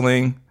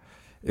wrestling.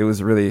 It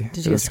was really.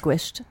 Did you get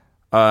squished?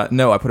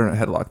 No, I put her in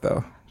a headlock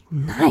though.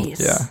 Nice.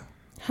 Yeah.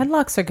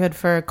 Headlocks are good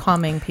for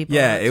calming people.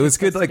 Yeah, It's it was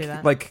just good, supposed to do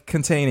that. like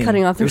containing,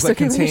 Cutting off it was their like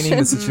containing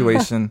the circulation.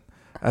 situation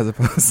as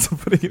opposed to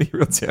putting any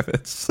real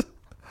damage.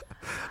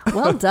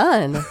 Well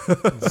done.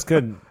 it's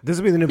good. This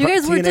will be the new You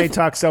guys were T&A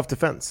Talk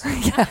self-defense.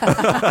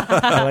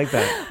 I like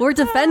that. We're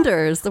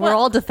defenders. We're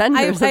all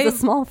defenders I- of the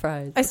small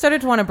fries. I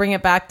started to want to bring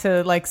it back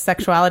to like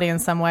sexuality in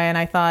some way, and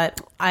I thought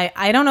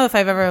I don't know if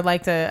I've ever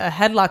liked a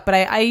headlock, but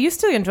I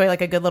used to enjoy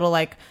like a good little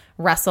like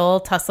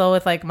tussle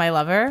with like my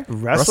lover.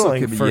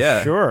 Wrestling could be- for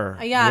yeah. sure.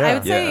 Yeah, I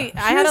would say I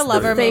had a Here's the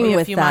lover thing maybe a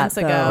with few that, months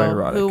though. ago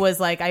Erotic. who was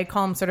like, I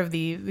call him sort of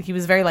he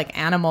was very like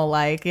animal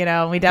like, you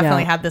know, we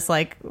definitely had this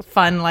like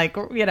fun, like,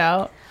 you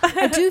know.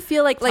 I do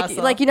feel like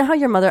Tussle. you know how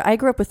your mother, I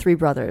grew up with 3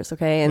 brothers,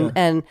 okay?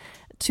 And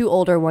 2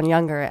 older, 1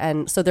 younger.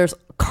 And so there's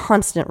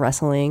constant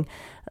wrestling.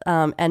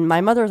 And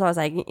my mother was always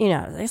like, you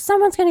know,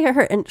 someone's going to get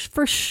hurt. And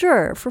for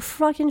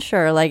fucking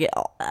sure, like it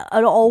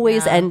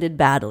always ended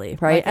badly,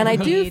 right? Like and a I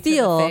knee do to the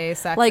feel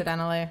face like,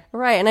 accidentally.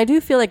 right. And I do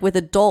feel like with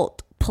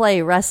adult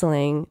play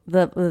wrestling,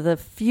 the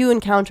few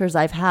encounters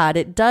I've had,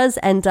 it does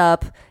end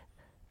up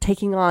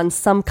taking on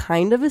some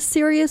kind of a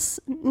serious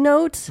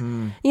note,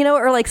 you know,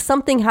 or like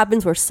something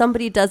happens where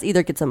somebody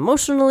either gets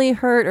emotionally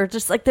hurt or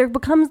just like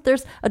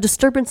there's a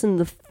disturbance in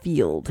the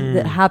field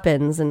that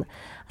happens. And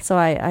so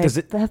I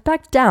have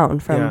backed down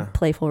from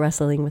playful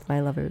wrestling with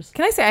my lovers.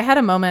 Can I say I had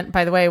a moment,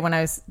 by the way, when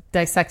I was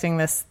dissecting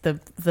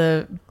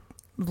the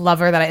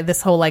lover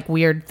this whole like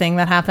weird thing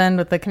that happened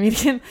with the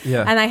comedian.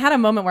 Yeah. And I had a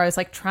moment where I was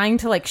like trying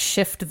to like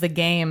shift the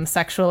game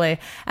sexually.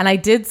 And I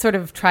did sort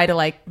of try to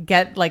like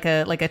get like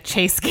a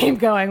chase game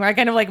going where I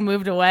kind of like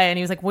moved away and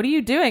he was like, "What are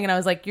you doing?" And I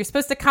was like, "You're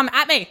supposed to come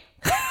at me."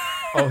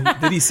 Oh,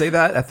 did he say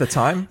that at the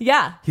time?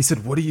 Yeah. He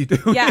said, "What are you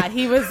doing?" Yeah,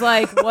 he was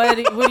like, what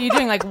are you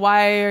doing? Like,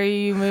 why are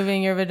you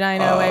moving your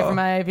vagina away from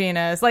my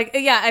penis? Like,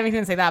 yeah, I mean, he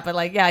didn't say that, but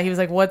like, yeah, he was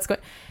like, what's going?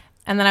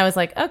 And then I was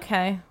like,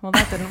 okay, well,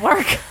 that didn't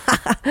work.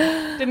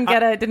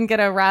 didn't get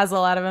a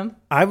razzle out of him.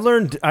 I've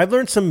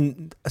learned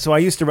some. So I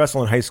used to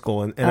wrestle in high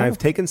school, and I've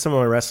taken some of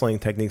my wrestling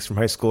techniques from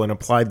high school and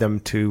applied them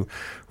to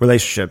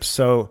relationships.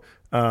 So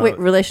Wait,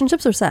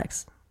 relationships or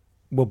sex?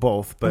 well,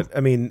 both, but I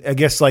mean, I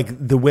guess like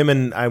the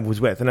women I was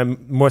with, and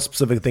I'm more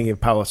specific thinking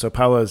of Paula. So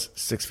Paula's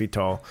 6 feet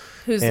tall.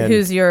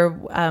 Who's your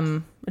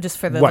just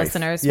for the wife.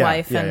 listeners, Yeah,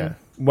 wife yeah, and yeah.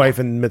 Wife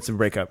in the midst of a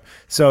breakup.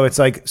 So it's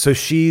like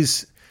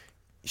she's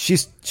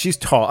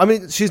tall. I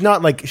mean, she's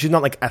not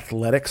like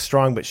athletic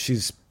strong, but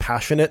she's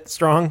passionate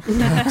strong.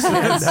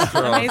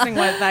 amazing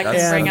what that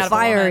can bring out of a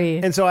woman. Fiery.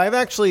 And so I've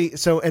actually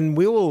and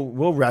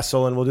we'll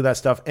wrestle and we'll do that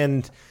stuff,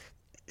 and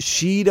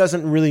she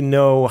doesn't really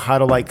know how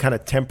to like kind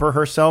of temper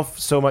herself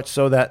so much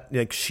so that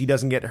like she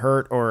doesn't get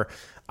hurt or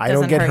I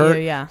don't Doesn't get hurt hurt.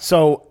 you, yeah.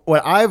 So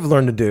what I've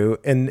learned to do,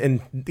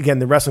 and again,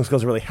 the wrestling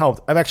skills really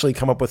helped. I've actually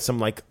come up with some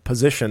like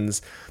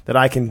positions that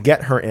I can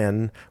get her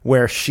in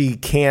where she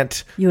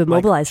can't. You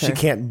immobilize her. her.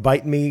 She can't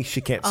bite me. She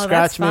can't Oh,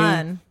 scratch that's me.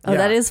 fun. Oh,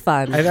 that is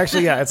fun. I've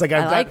actually, it's like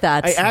I like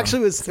that. I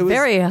actually was. It was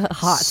very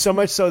hot. So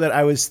much so that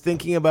I was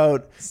thinking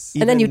about.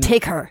 And then you even-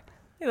 take her.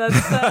 That's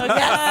so good.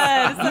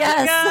 So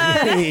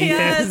Yes. good.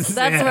 Yes.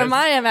 That's where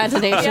my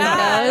imagination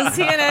Yes. goes.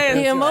 T&A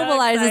He is so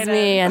immobilizes excited.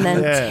 me and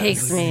then Yes.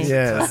 takes me.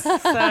 Yes. So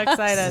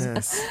excited.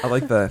 Yes. I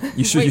like that.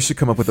 You should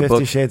come up with a 50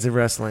 book. Shades of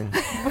Wrestling.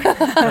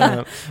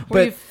 Were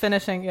but- you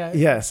finishing? Yeah.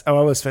 Yes. Oh,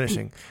 I was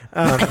finishing.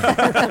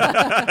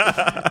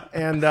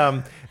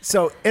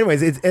 So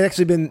anyways,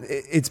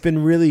 it's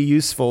been really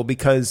useful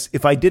because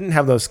if I didn't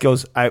have those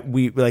skills,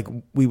 we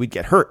would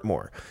get hurt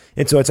more.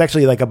 And so it's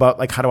actually like about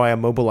like how do I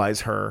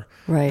immobilize her?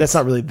 Right. That's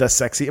not really the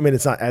sexy. I mean,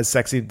 it's not as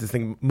sexy the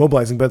thing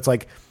mobilizing, but it's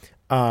like,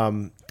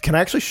 can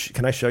I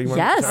show you one?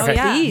 Yes, Okay.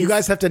 yeah. please. You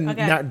guys have to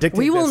Okay. not dictate.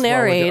 We will this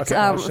while we do- narrate. okay,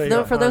 I'll show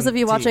you For those on of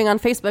you watching on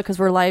Facebook, because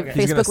we're live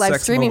He's gonna Facebook live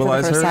sex streaming for the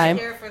mobilize first her? time.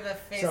 Here for the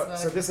Facebook.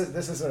 So this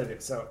is what I do.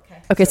 So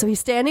Okay, so he's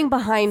standing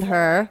behind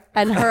her,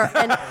 and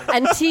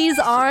and T's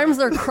arms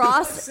are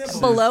crossed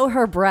below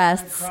her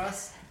breasts.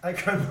 I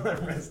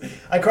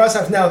cross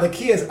off. Now the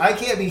key is I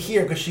can't be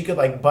here because she could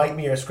like bite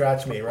me or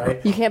scratch me,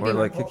 right? You can't Or be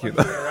like kick you.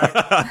 Right?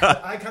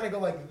 I kind of go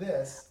like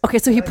this. Okay,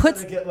 so he And I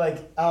puts. kinda get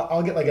like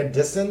I'll get like a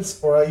distance,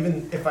 or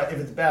even if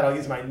it's bad, I'll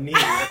use my knee.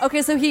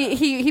 Okay, so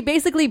he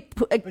basically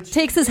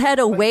takes his head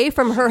away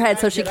from her head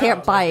so she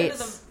can't bite.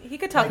 He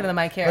could talk into the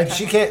mic here. Like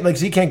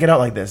she can't get out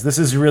like this. This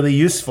is really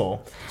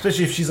useful,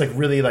 especially if she's like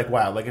really like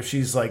wild. Like if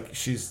she's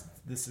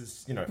this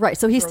is Right,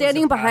 so he's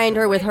standing behind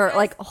her with her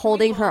like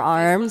holding her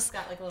arms,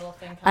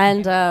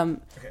 and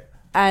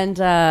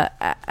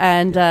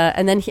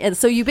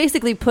so you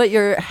basically put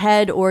your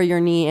head or your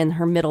knee in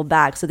her middle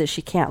back so that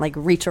she can't like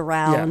reach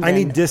around. Yeah, I and-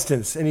 need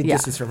distance. I need Yeah.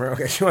 distance from her.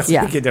 Okay, she wants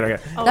Yeah. to get it.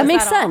 Okay. Oh, that is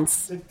makes that all?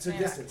 sense. So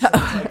distance.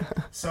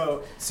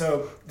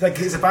 So like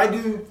 'cause if I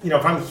do,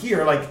 if I'm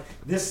here, like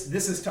this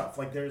is tough.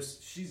 Like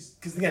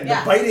because again,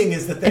 Yeah. the biting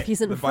is the thing. If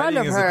he's in The front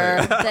of biting is the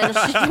her, then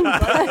she can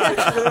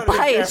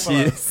bite,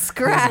 He's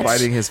scratch,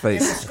 biting his It's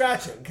face.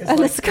 scratching and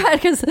the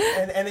scratch because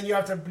and then you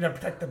have to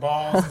protect the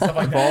balls and stuff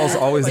like that. Balls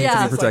always need to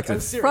Yeah. be protected.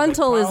 I'm serious.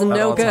 frontal is Paula-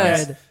 no all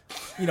times. good.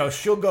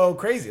 She'll go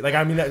crazy. Like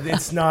I mean,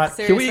 it's not.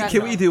 Serious.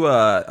 Can we do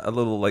a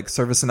little like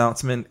service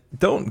announcement?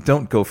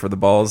 Don't go for the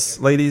balls,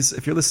 ladies.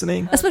 If you're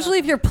listening, Especially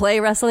if you're play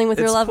wrestling with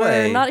your It's lover,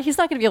 play. he's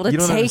not going to be able You to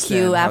don't take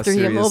understand you how after he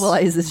serious-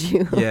 immobilizes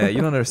you. yeah, you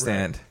don't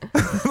understand.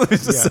 Let me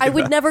just say I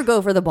would never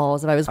go for the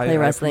balls if I was play I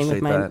wrestling with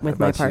appreciate my that my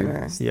about you.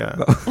 partner. Yeah.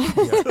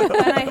 And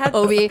I had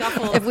Obi,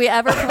 scuffle. if we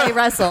ever play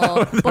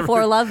wrestle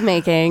before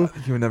lovemaking,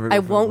 You would never. I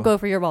go for won't the go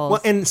for your balls.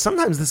 Well, and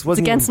sometimes this it's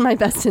wasn't against my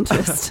best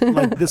interest.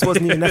 like this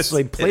wasn't even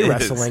necessarily play It is.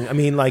 wrestling. I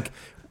mean, like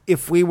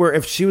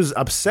if she was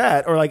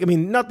upset or like, I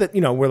mean, not that,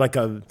 we're like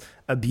a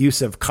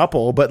abusive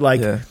couple, but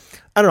like, I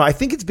don't know. I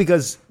think it's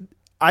because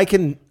I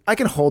can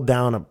hold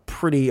down a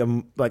pretty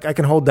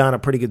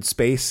good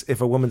space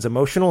if a woman's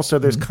emotional. So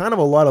there's kind of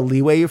a lot of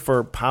leeway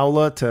for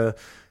Paula to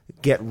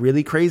get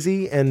really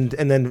crazy and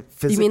then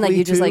physically. You mean like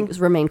you just like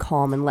remain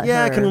calm and let her?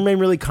 Yeah, I can remain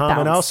really calm, bounce.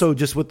 And also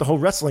just with the whole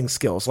wrestling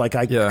skills, like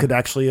I could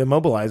actually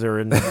immobilize her,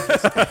 and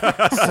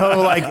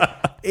so like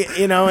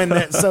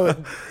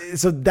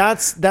so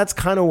that's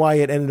kind of why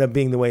it ended up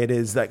being the way it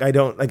is. Like I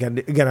don't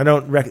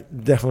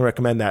definitely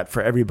recommend that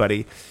for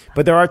everybody,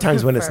 but there are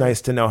times when it's nice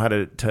to know how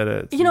to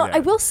I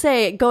will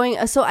say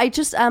so I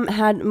just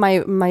had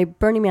my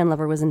Burning Man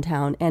lover was in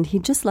town, and he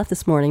just left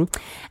this morning,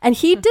 and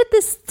he did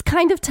this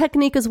kind of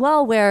technique as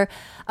well where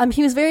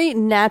he was very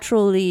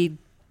naturally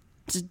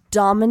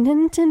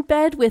dominant in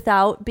bed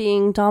without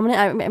being dominant.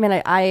 I mean,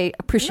 I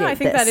appreciate. No, I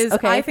think this. that is.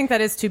 Okay? I think that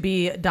is to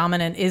be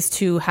dominant is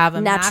to have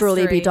a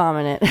naturally mastery. Be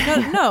dominant.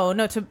 No.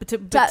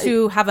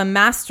 To have a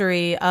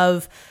mastery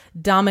of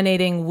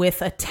dominating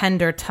with a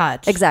tender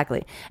touch.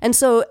 Exactly. And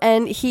so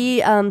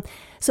he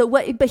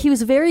but he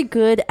was very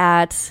good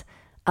at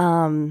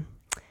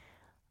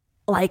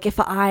like if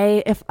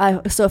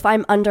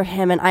I'm under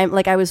him and I'm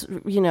like, I was,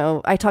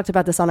 I talked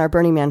about this on our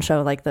Burning Man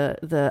show, like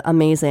the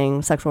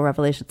amazing sexual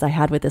revelations I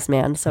had with this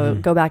man. So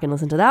go back and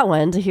listen to that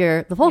one to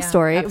hear the full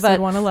story. Episode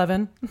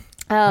 111.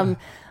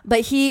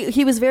 But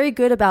he was very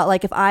good about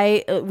like if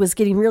I was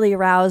getting really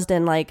aroused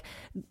and like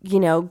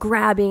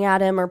grabbing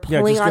at him or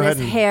pulling on his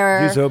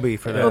hair. Use Obi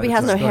for that. Obi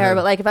has no hair,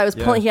 but like if I was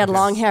pulling, he had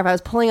long hair. If I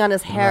was pulling on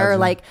his hair,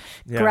 like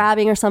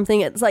grabbing or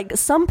something, it's like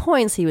some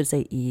points he would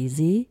say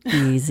easy,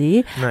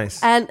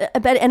 nice. And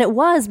it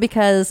was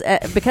because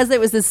there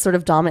was this sort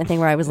of dominant thing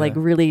where I was like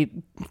really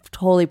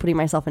totally putting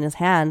myself in his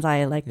hands.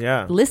 I like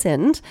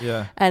listened,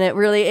 and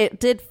it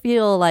did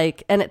feel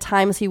like, and at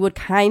times he would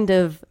kind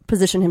of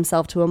position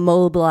himself to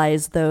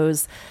immobilize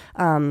those.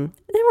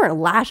 They weren't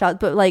lash outs,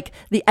 but like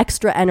the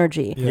extra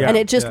energy, and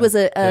it just was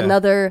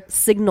another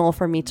signal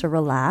for me to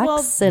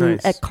relax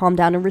and calm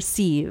down and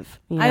receive.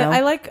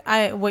 I like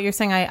what you're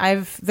saying.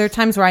 There are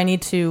times where I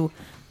need to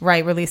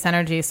release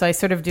energy, so I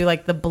sort of do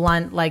like the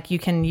blunt, like you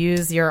can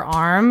use your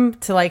arm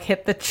to like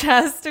hit the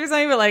chest or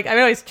something. But like I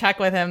always check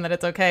with him that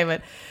it's okay.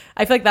 But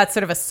I feel like that's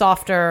sort of a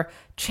softer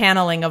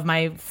channeling of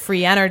my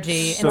free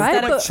energy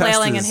instead of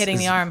flailing and hitting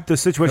the arm. The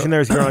situation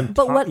there is you're on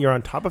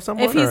top of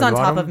someone. If he's on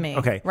top of me,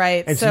 okay,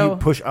 right? And so you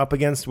push up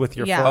against with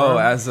your forearm. Oh,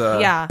 as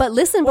a But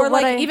listen, or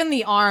like even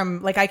the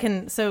arm, like I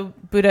can. So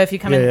Buddha, if you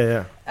come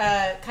in,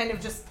 kind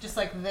of just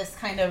like this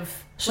kind of.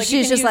 Like She's you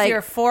can just use like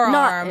your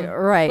forearm,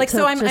 right? Like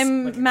so, I'm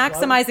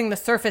maximizing the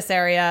surface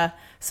area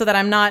so that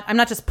I'm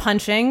not just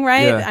punching,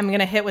 right? Yeah. I'm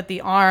gonna hit with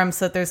the arm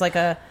so that there's like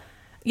a.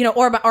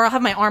 Or I'll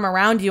have my arm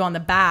around you on the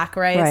back,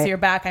 right? So your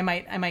back, I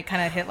might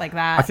kind of hit like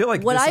that. I feel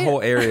like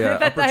whole area,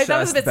 upper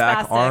chest,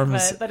 back, spastic,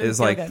 arms, is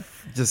like good.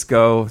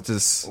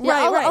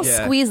 I'll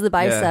squeeze the Yeah.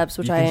 biceps,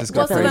 which You can I just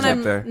go so then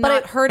I'm there.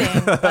 not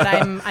hurting, but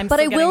I'm.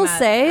 But I will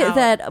say out.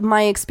 that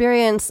my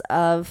experience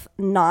of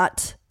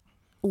not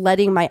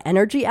letting my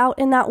energy out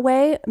in that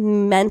way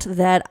meant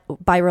that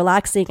by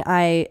relaxing,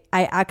 I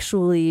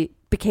actually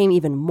became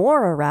even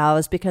more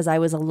aroused because I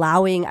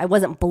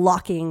wasn't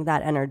blocking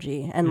that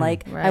energy and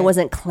I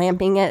wasn't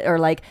clamping it or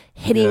like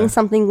hitting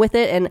something with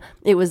it. And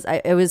it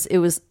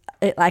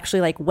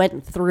actually like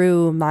went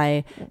through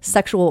my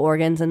sexual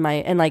organs and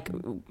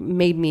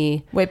made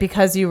me wait,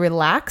 because you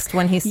relaxed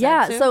when he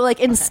said to? So like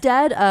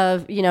instead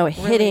of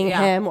hitting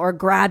him or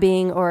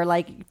grabbing or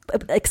like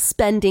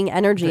expending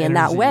energy in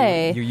that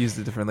way, you used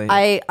it differently.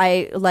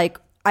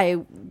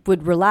 I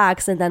would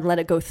relax and then let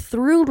it go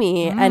through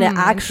me, and it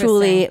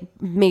actually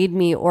made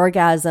me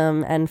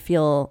orgasm and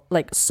feel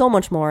like so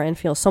much more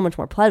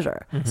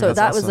pleasure. So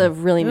that was a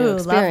really new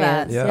experience. Love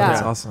that. Yeah,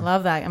 that's awesome.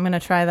 Love that. I'm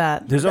gonna try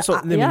that. There's also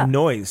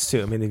noise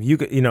too. I mean, if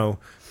you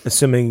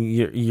assuming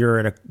you're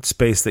in a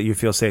space that you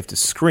feel safe to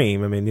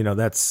scream, I mean,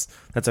 that's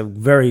a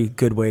very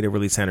good way to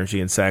release energy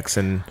in sex.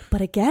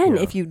 But again,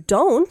 if you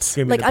don't,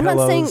 like, I'm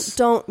not saying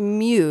don't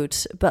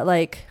mute, but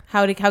like,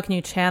 how can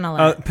you channel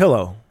it?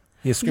 Pillow.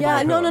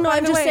 No.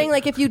 I'm just saying,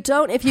 like, if you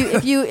don't, if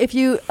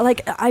you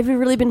like, I've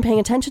really been paying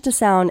attention to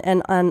sound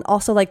and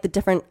also like the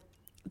different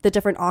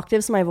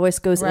octaves my voice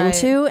goes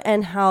into,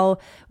 and how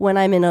when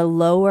I'm in a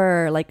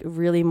lower, like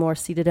really more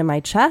seated in my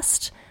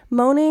chest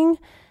moaning,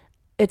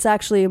 it's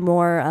actually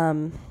more,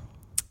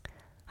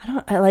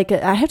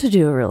 I have to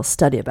do a real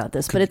study about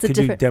this, but it's a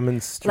different. You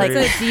demonstrate?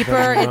 Like a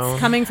deeper, it's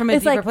coming from a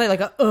deeper like, place.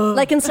 Like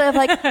like instead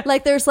of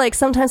like there's like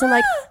sometimes I'm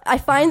like, I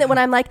find that when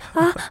I'm like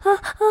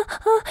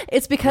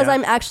it's because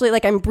I'm actually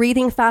like I'm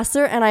breathing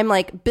faster and I'm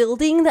like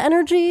building the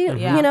energy,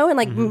 and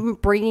like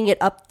bringing it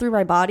up through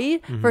my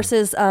body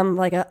versus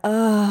like a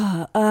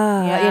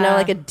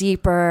like a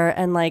deeper,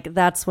 and like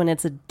that's when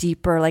it's a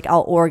deeper, like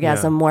I'll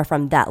orgasm more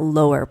from that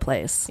lower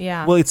place.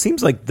 Yeah. Well, it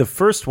seems like the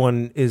first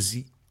one is.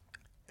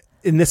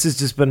 And this has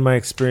just been my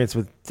experience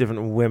with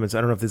different women. So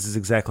I don't know if this is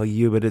exactly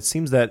you, but it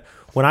seems that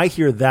when I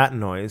hear that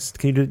noise,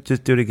 can you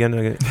just do it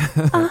again?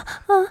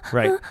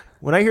 Right.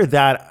 When I hear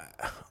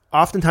that,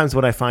 oftentimes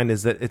what I find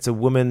is that it's a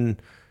woman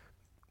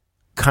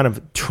kind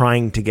of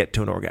trying to get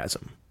to an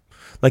orgasm.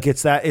 Like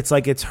it's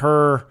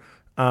her.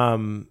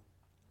 And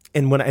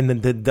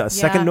then the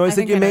second noise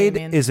that you made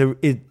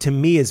to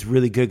me is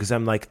really good because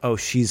I'm like, oh,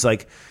 she's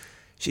like,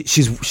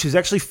 she's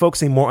actually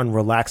focusing more on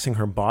relaxing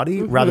her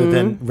body rather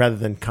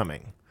than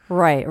coming.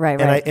 Right.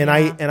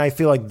 And I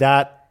feel like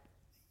that,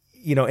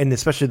 and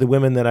especially the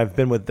women that I've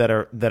been with that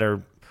are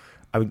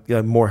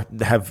more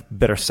have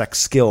better sex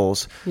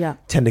skills.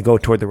 Tend to go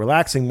toward the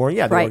relaxing more.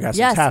 Yeah, the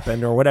orgasms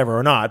happen or whatever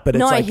or not. But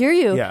it's I hear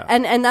you. Yeah.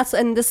 And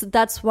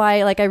that's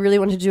why like I really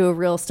want to do a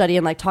real study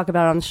and like talk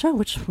about it on the show,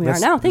 which we are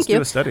now. Thank you.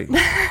 Let's do a study.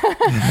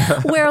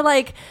 Where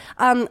like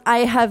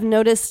I have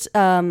noticed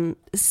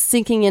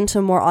sinking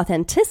into more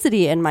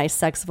authenticity in my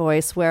sex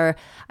voice, where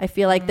I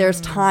feel like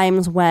there's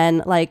times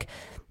when like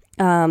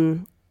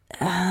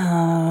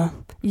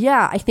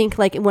I think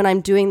like when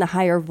I'm doing the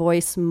higher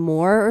voice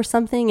more or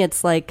something,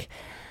 it's like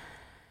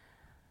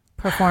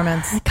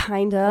performance,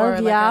 kind of,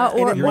 or like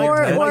it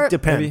might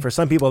depend. Maybe. For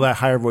some people, that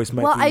higher voice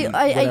might be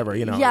whatever.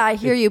 Yeah, I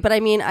hear you, but I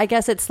mean, I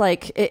guess it's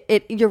like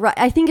it. You're right.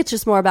 I think it's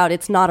just more about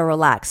it's not a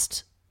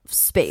relaxed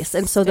space,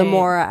 and so the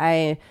more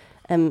I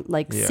am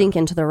like sink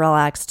into the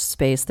relaxed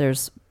space,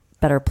 there's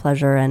better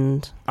pleasure.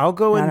 And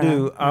what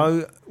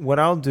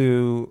I'll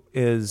do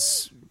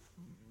is.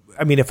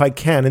 I mean, if I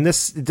can, and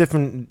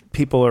different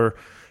people are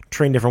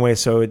trained different ways,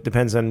 so it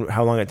depends on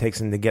how long it takes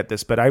them to get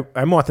this. But I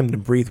want them to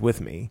breathe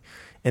with me,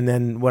 and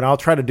then what I'll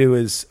try to do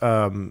is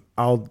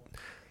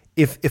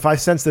if I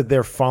sense that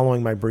they're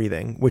following my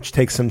breathing, which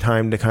takes some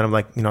time to kind of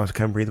like to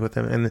kind of breathe with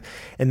them,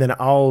 and then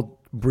I'll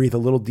breathe a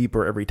little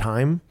deeper every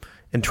time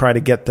and try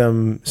to get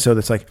them so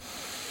that's like.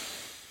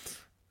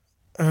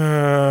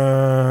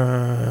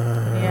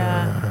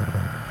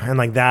 And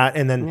like that,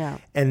 and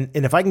then and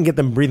if I can get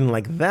them breathing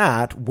like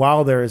that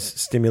while there's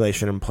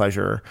stimulation and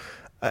pleasure,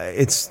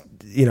 it's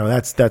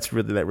that's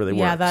really works.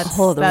 Yeah, that's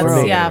world. I'm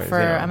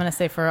gonna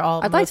say for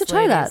all. I'd like to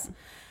try ladies. that.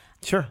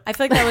 Sure. I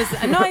feel like that was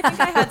no. I think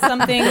I had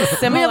something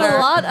similar. We have a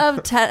lot of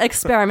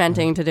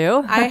experimenting to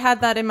do. I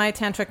had that in my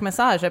tantric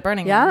massage at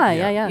Burning Man.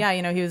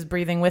 Yeah. He was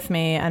breathing with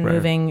me and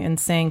moving in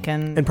sync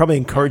and probably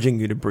encouraging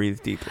you to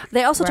breathe deeply.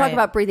 They also talk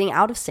about breathing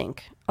out of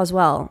sync as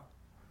well.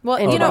 Well,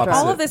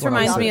 all of this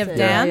reminds me of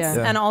dance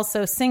and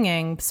also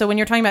singing. So when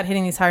you're talking about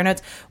hitting these higher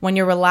notes, when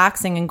you're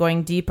relaxing and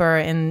going deeper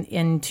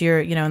into your,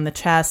 in the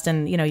chest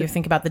and, you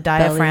think about the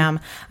diaphragm,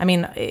 belly. I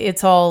mean,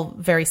 it's all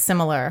very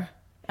similar.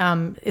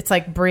 It's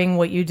like bring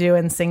what you do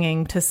in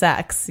singing to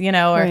sex,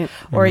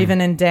 or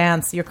even in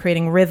dance, you're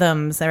creating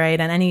rhythms,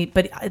 right? And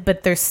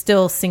but there's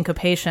still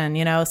syncopation,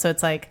 so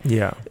it's like,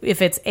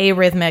 if it's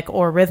arrhythmic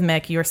or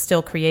rhythmic, you're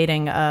still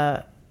creating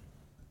a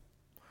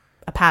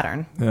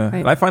pattern. Yeah. Right.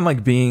 And I find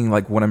like being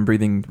like when I'm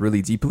breathing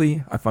really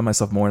deeply, I find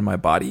myself more in my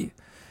body.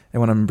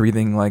 And when I'm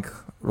breathing like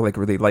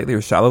really lightly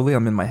or shallowly,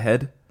 I'm in my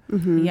head.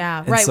 Mm-hmm.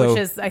 Yeah. And right. So,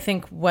 which is, I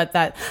think, what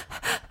that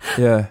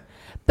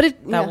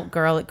that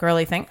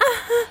girly thing.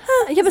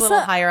 But a little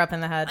higher up in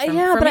the head.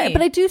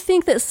 But I do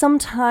think that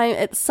sometime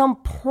at some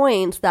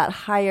point that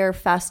higher,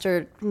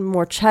 faster,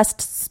 more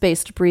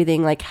chest-spaced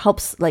breathing like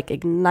helps like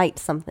ignite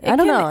something. I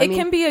don't know. It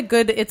can be a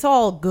good. It's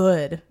all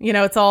good.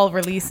 It's all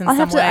release in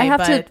some way. I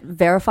have to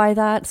verify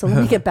that. So let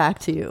me get back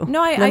to you.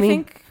 No, I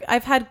think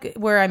I've had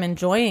where I'm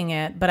enjoying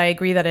it, but I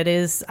agree that it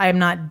is. I'm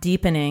not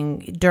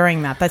deepening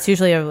during that. That's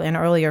usually an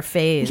earlier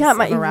phase. Yeah, of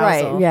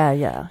arousal. Right.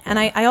 Yeah. And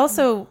I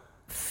also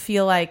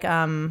feel like.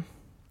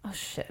 Oh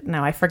shit!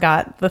 No, I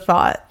forgot the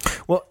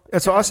thought. Well,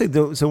 so I'll say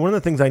so. One of the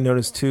things I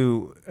noticed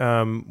too,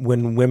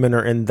 when women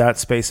are in that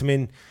space, I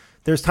mean,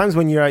 there's times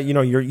when you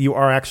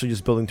are actually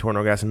just building to an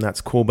orgasm.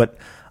 That's cool, but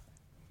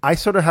I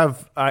sort of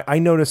have. I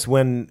notice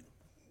when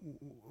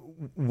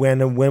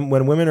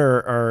women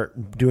are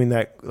doing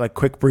that like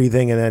quick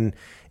breathing, and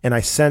I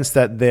sense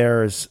that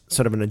there's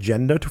sort of an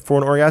agenda for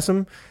an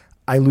orgasm,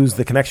 I lose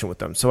the connection with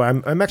them. So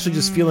I'm actually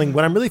just feeling.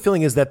 What I'm really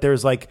feeling is that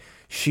there's like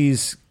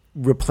she's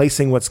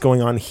replacing what's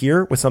going on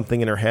here with something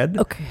in her head.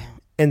 Okay.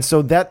 And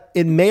so that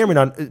it may or may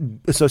not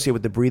associate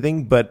with the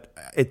breathing, but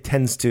it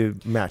tends to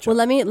match up. Well,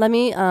 let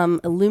me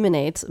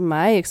illuminate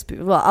my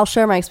experience. Well, I'll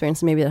share my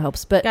experience and maybe it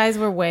helps. But guys,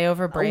 we're way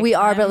over break. We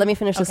are, but let me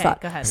finish this thought.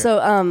 Go ahead. So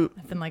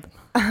I've been like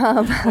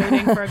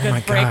waiting for a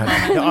good break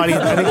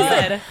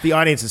moment. The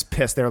audience is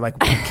pissed. They're like,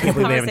 I can't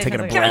believe they haven't taken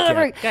a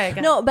break yet.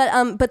 No,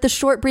 but the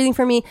short breathing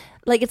for me,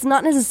 like it's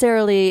not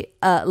necessarily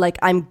like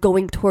I'm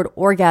going toward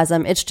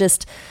orgasm. It's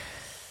just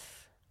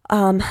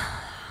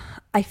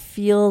I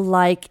feel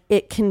like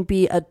it can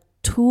be a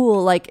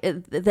tool, like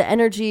the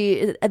energy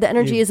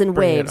is in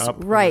waves,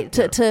 right?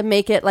 To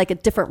make it like a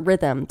different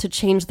rhythm, to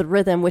change the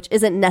rhythm, which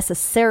isn't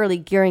necessarily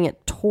gearing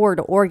it toward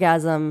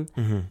orgasm,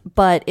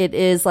 but it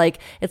is like,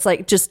 it's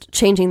like just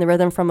changing the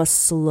rhythm from a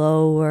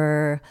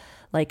slower,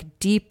 like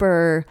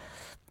deeper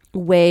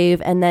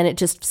wave, and then it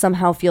just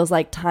somehow feels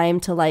like time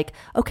to like,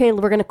 okay,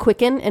 we're gonna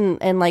quicken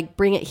and like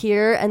bring it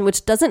here, and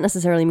which doesn't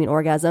necessarily mean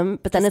orgasm,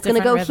 but then it's gonna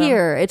go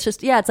here. It's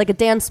just it's like a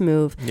dance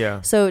move.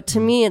 Yeah. So to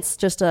me, it's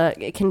just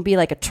it can be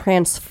like a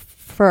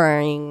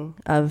inferring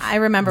of. I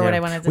remember what I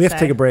wanted to say. We have to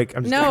take a break.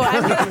 I'm just No,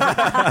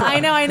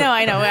 I know.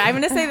 I'm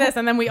going to say this,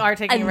 and then we are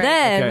taking a break.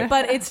 then,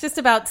 But it's just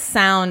about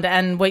sound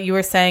and what you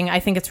were saying. I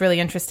think it's really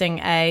interesting,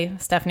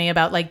 Stephanie,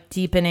 about like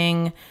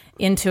deepening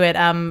into it,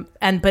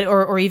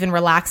 or even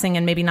relaxing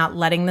and maybe not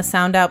letting the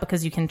sound out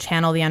because you can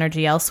channel the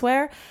energy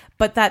elsewhere.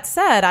 But that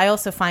said, I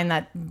also find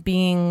that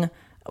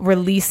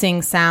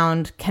releasing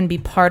sound can be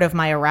part of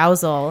my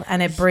arousal,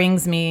 and it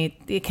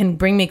can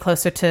bring me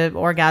closer to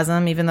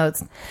orgasm, even though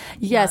it's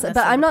but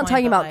I'm not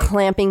talking about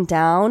clamping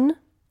down,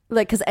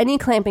 like, because any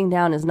clamping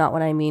down is not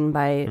what I mean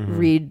by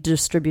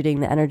redistributing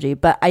the energy.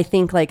 But I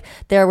think like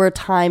there were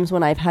times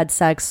when I've had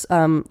sex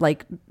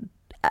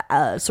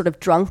sort of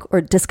drunk or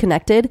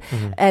disconnected,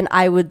 and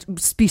I would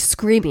be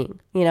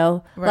screaming,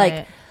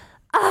 like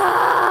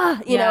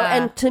you know,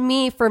 and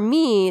for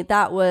me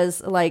that was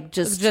like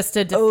just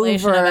a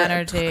deflation of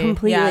energy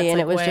completely, and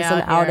like it was just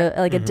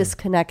a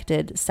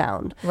disconnected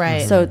sound,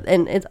 right? So,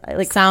 and it's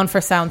like sound for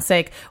sound's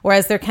sake,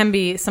 whereas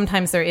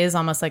sometimes there is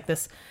almost like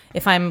this,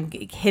 if I'm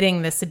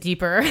hitting this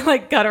deeper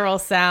like guttural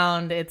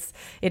sound,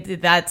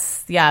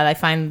 I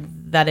find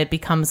that it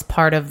becomes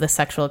part of the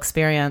sexual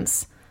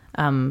experience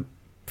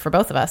for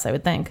both of us, I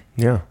would think.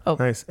 Yeah. Oh.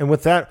 Nice. And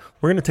with that,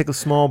 we're going to take a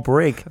small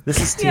break. This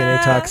is T&A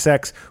Talk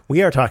Sex.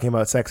 We are talking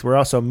about sex. We're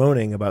also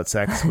moaning about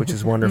sex, which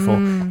is wonderful.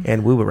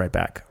 And we'll be right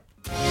back.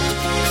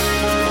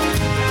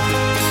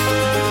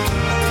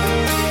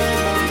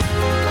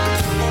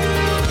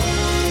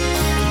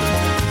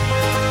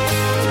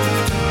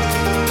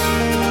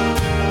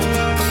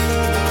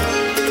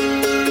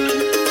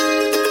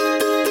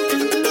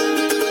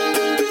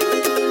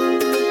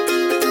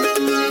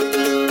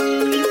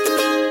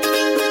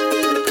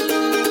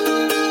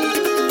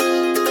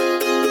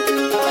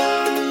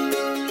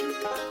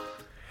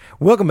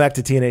 Welcome back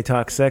to T&A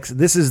Talk Sex.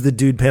 This is the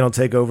Dude Panel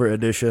Takeover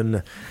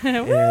edition.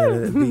 And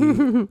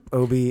the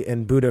Obi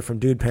and Booda from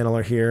Dude Panel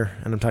are here,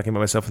 and I'm talking about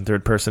myself in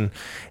third person.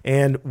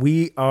 And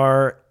we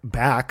are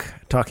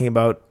back talking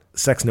about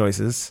sex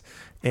noises.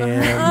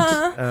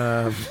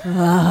 And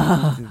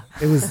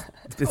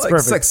it's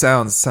perfect. Sex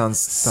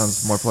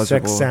sounds more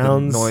pleasurable Sex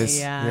sounds. than noise.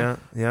 Yeah.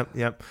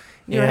 Yep.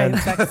 You're right,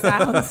 sex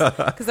sounds.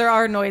 Because there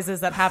are noises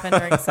that happen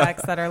during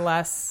sex that are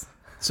less...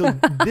 So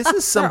this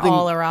is something... They're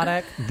all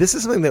erotic. This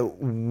is something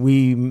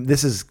that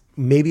this is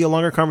maybe a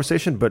longer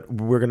conversation, but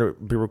we're going to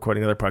be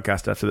recording another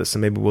podcast after this, so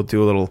maybe we'll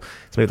do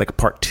like a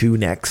part 2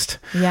 next.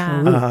 Yeah.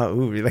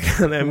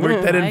 And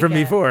work that in from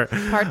before.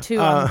 Part 2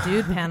 on the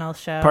Dude Panel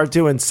show. Part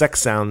 2 and sex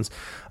sounds.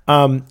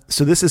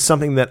 So this is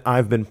something that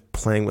I've been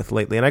playing with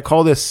lately, and I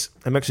call this...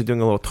 I'm actually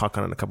doing a little talk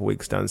on it in a couple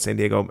weeks down in San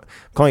Diego. I'm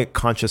calling it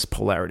conscious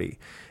polarity.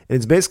 And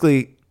it's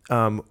basically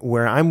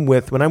when I'm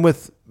with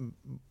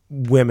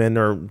women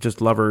or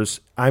just lovers,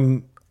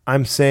 I'm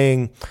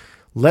saying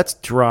let's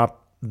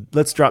drop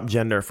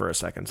gender for a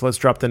second. So let's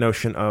drop the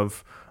notion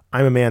of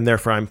I'm a man,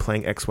 therefore I'm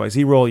playing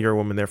XYZ role, you're a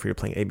woman, therefore you're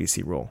playing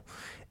ABC role.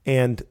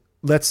 And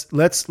let's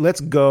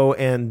go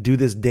and do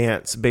this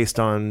dance based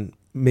on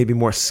maybe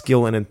more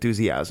skill and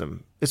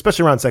enthusiasm,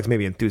 especially around sex,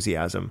 maybe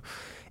enthusiasm.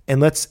 And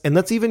let's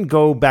even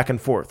go back and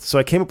forth. So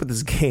I came up with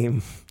this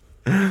game.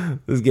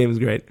 This game is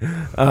great.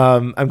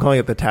 I'm calling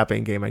it the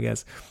tapping game, I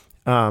guess.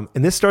 And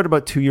this started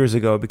about 2 years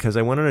ago because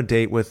I went on a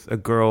date with a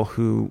girl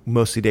who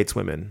mostly dates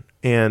women.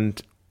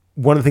 And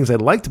one of the things I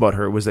liked about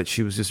her was that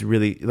she was just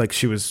really, like,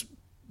 she was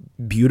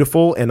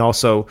beautiful and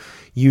also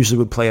usually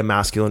would play a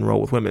masculine role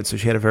with women. So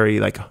she had a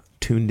very, like,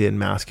 tuned in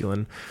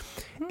masculine.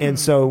 And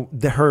so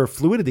her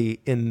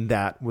fluidity in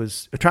that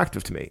was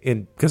attractive to me,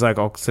 because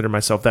I'll consider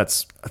myself,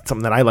 that's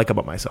something that I like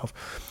about myself.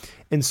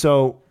 And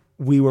so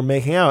we were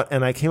making out,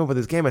 and I came up with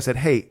this game. I said,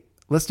 hey,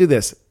 let's do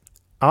this.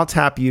 I'll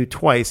tap you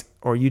twice,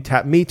 or you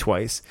tap me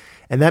twice,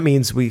 and that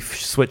means we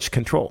switch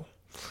control.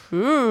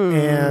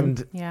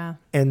 And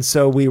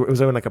so it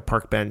was on like a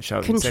park bench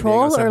out in San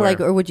Diego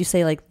somewhere. or would you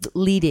say like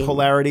leading?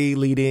 Polarity,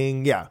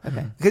 leading, yeah.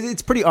 Okay. Because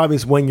it's pretty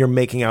obvious when you're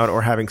making out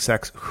or having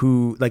sex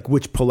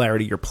which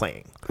polarity you're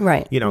playing.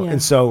 Right. Yeah.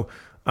 And so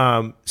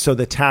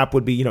the tap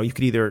would be, you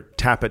could either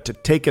tap it to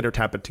take it or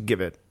tap it to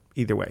give it,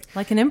 either way.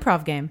 Like an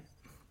improv game.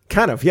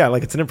 Kind of, yeah,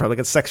 like it's an improv, like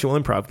a sexual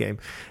improv game.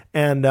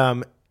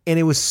 And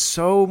it was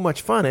so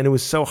much fun, and it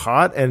was so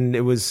hot, and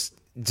it was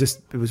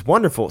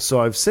wonderful. So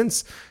I've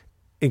since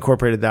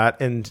incorporated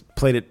that and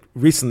played it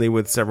recently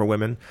with several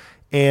women.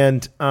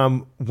 And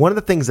one of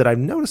the things that I've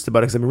noticed about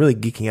it, because I've been really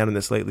geeking out on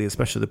this lately,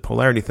 especially the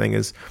polarity thing,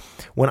 is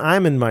when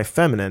I'm in my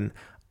feminine,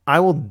 I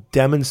will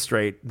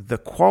demonstrate the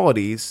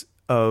qualities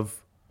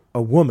of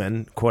a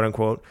woman, quote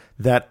unquote,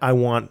 that I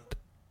want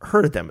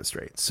her to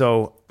demonstrate.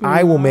 So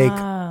I will make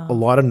a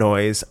lot of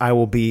noise. I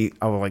will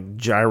like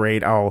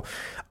gyrate.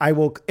 I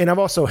will, and I've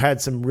also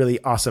had some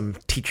really awesome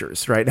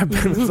teachers, right?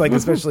 It's like,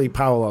 especially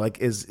Paola,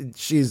 like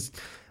she's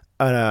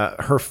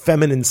her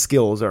feminine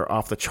skills are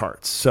off the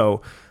charts.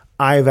 So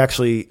I've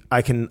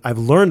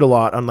learned a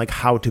lot on like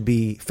how to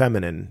be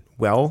feminine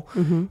well.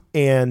 Mm-hmm.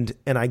 And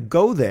I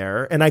go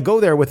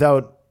there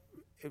without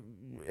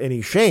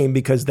any shame,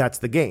 because that's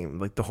the game.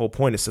 Like the whole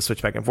point is to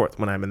switch back and forth.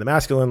 When I'm in the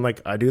masculine,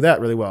 like I do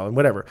that really well and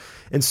whatever.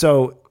 And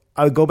so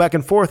I would go back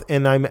and forth,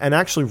 and I'm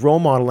actually role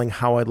modeling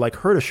how I'd like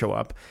her to show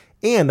up,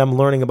 and I'm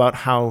learning about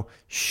how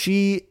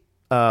she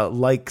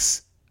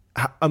likes.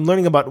 I'm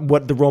learning about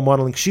what the role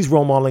modeling. She's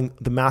role modeling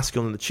the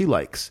masculine that she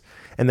likes,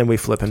 and then we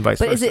flip and vice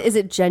versa. But is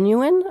it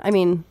genuine? I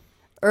mean,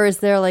 or is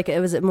there like,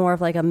 was it more of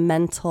like a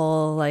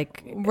mental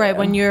like right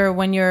when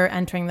you're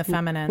entering the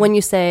feminine? When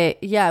you say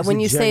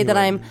when you say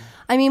that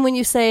when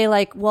you say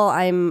like, well,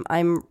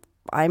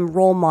 I'm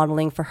role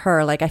modeling for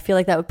her. Like, I feel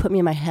like that would put me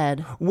in my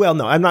head. Well,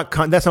 no, I'm not.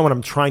 That's not what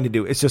I'm trying to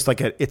do. It's just like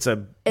it's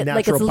a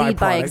natural lead byproduct.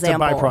 by It's a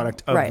example.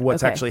 byproduct of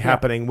what's actually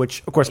happening.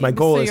 Which, of course, my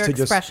goal is to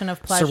just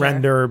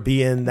surrender,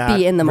 be in that,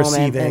 be in the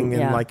receiving,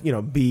 moment, and like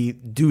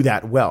do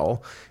that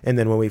well. And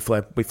then when we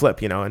flip,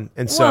 and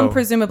so. Well, and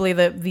presumably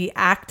the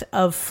act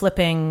of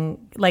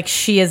flipping, like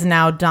she is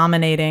now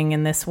dominating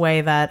in this way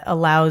that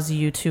allows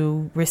you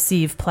to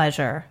receive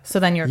pleasure.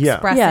 So then you're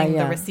expressing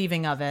the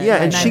receiving of it.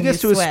 Yeah, and she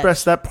gets to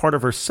express that part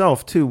of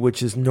herself too,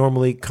 which is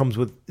normally comes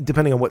with,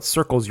 depending on what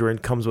circles you're in,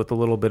 comes with a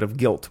little bit of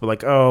guilt. We're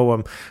like,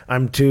 oh,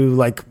 I'm too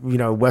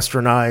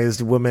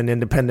westernized, woman,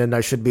 independent. I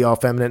should be all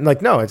feminine.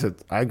 Like, no,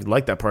 I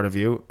like that part of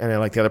you, and I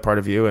like the other part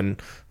of you,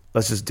 and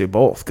let's just do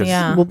both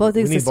because we'll both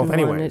we need exist both in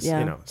anyways.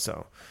 one,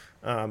 So.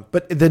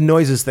 But the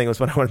noises thing was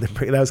what I wanted to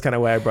bring. That was kind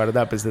of why I brought it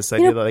up. Is this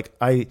idea that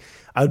like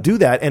I'll do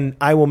that, and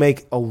I will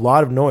make a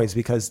lot of noise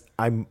because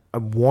I'm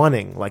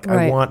wanting, like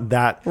I want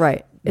that.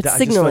 Right. It's that,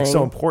 signaling. I just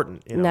feel like so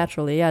important.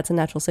 Naturally, yeah, it's a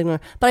natural signal.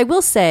 But I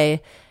will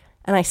say,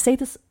 and I say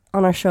this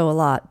on our show a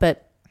lot,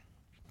 but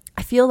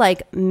I feel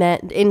like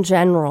men in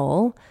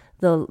general,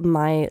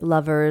 my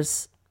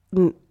lovers,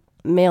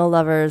 male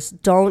lovers,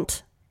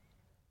 don't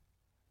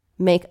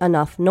make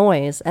enough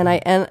noise, and we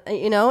got a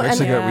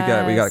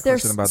they're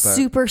question about that.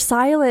 super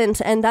silent,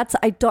 and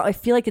I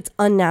feel like it's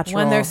unnatural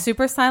when they're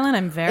super silent.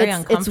 I'm very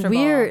uncomfortable. It's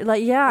weird,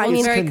 like I mean,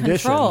 it's very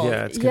controlled.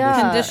 Yeah, it's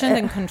conditioned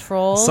And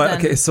controlled.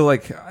 So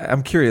like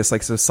I'm curious,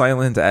 like so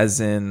silent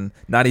as in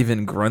not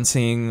even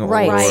grunting or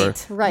right.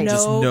 just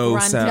No no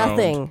grunting. sound.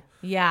 Nothing.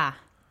 Yeah.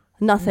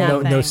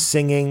 Nothing. No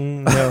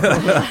singing. No.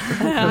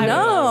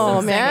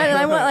 No, man.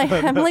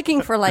 I'm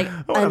looking for like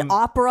an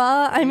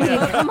opera. I mean,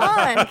 come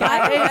on,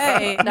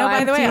 guys.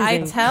 By the way,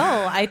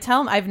 I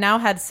tell. I've now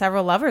had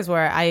several lovers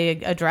where I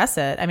address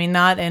it. I mean,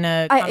 not in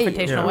a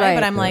confrontational way,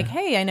 but I'm like,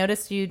 hey, I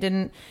noticed you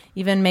didn't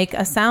even make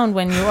a sound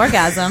when you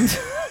orgasmed.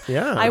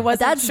 Yeah, I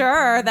wasn't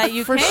sure that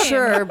you for came.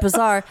 sure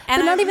bizarre,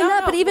 and but not even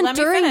that. But even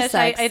during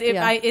sex,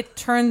 it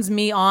turns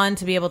me on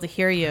to be able to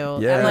hear you.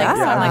 Yeah,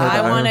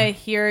 I want to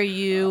hear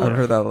you. I've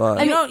heard that a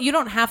lot. You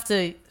don't have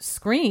to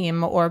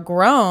scream or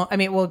groan. I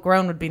mean, well,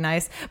 groan would be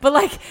nice, but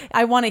like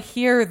I want to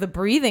hear the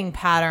breathing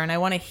pattern. I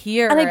want to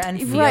hear and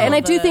feel. Right, and I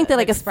do think that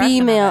like a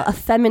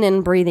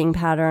feminine breathing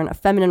pattern, a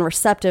feminine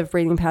receptive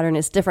breathing pattern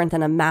is different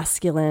than a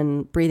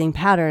masculine breathing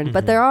pattern. Mm-hmm.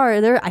 But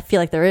I feel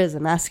like there is a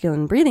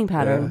masculine breathing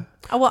pattern. Yeah.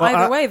 Well,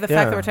 either way, the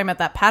fact that we're talking about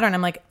that pattern,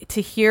 I'm like,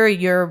 to hear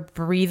your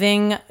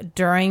breathing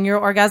during your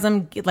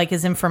orgasm, like,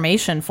 is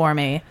information for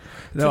me.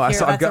 No, I've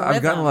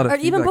gotten a lot of or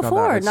feedback even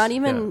before, on that. not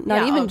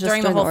even just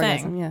during the whole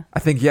orgasm, thing. Yeah, I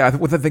think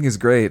what the thing is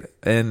great,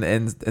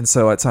 and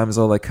so at times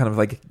I'll like kind of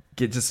like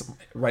get just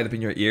right up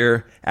in your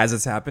ear as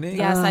it's happening.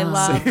 Yes, I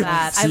love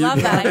that. I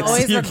love that. I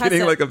always you're request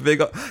getting it. like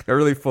a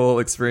really full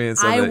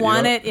experience. I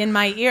want it in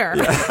my ear.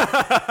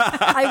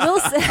 I will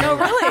say, no,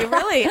 really.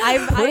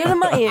 Put it in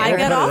my ear. I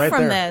get off right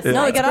from there. this. Yeah.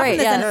 No, I get off from great,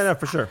 this. yeah. And No,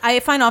 for sure. I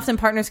find often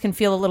partners can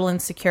feel a little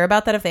insecure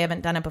about that if they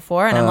haven't done it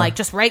before, and I'm like,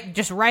 just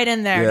right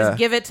in there, just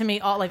give it to me,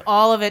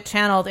 all of it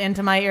channeled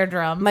into my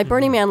eardrum. My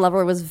Burning Man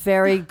lover was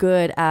very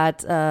good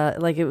at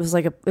it was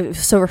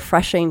so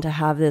refreshing to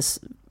have this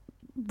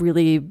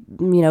really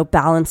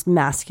balanced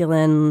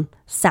masculine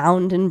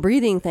sound and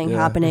breathing thing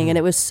happening, and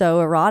it was so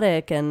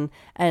erotic and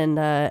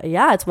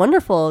it's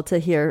wonderful to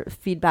hear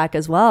feedback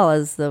as well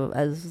as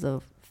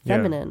the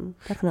feminine.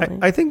 Definitely.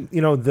 I think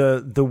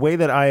the way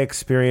that I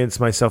experience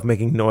myself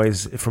making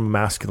noise from a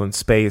masculine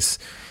space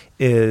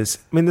is,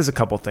 I mean, there's a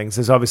couple things.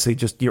 There's obviously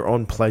just your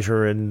own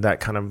pleasure and that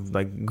kind of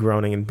like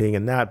groaning and being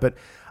in that, but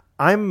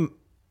I'm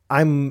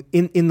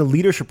in the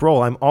leadership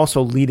role. I'm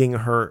also leading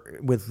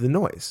her with the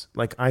noise.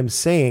 Like I'm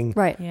saying,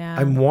 right? Yeah.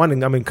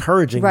 I'm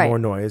encouraging more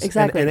noise.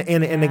 Exactly.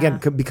 And again,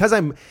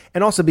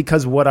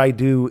 because what I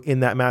do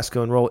in that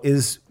masculine role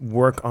is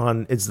work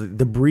on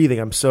the breathing.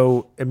 I'm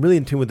really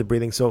in tune with the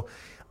breathing. So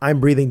I'm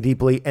breathing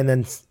deeply, and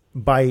then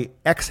by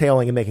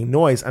exhaling and making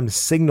noise, I'm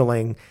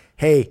signaling,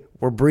 hey,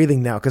 we're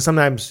breathing now. Because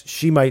sometimes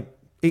she might,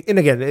 and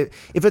again,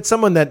 if it's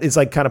someone that is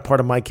like kind of part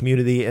of my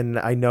community, and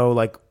I know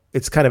like.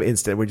 It's kind of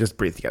instant. We just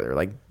breathe together,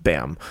 like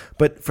bam.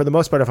 But for the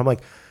most part, if I'm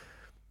like,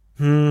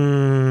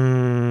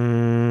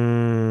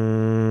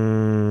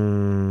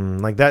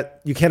 like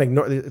that, you can't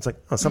ignore. It's like,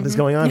 oh, something's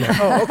going on there.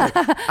 Oh, okay,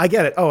 I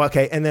get it. Oh,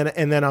 okay. And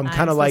then I'm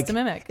kind of like,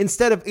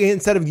 instead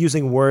of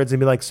using words and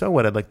be like, so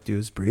what I'd like to do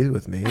is breathe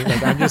with me.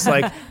 Like I'm just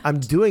like I'm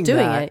doing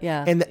that, it,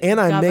 yeah. And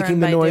I'm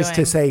making the noise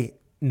to say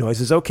noise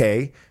is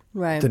okay.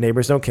 Right. The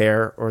neighbors don't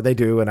care, or they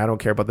do, and I don't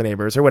care about the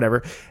neighbors or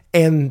whatever.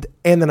 And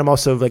then I'm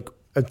also like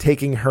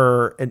taking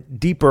her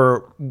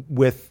deeper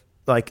with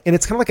like, and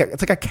it's kind of like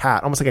it's like a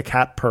cat, almost like a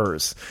cat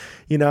purrs,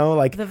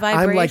 like the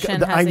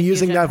vibration I'm has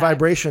using a huge that impact.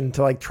 vibration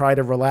to like try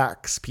to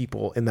relax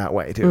people in that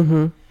way too.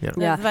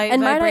 Mm-hmm. Yeah.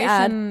 And might I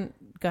add,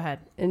 go ahead.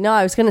 no,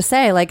 I was going to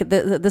say, like,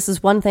 this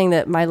is one thing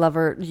that my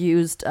lover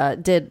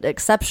did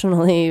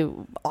exceptionally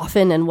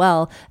often and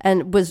well,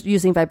 and was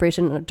using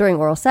vibration during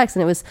oral sex.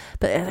 And it was,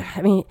 but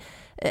I mean,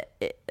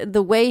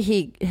 the way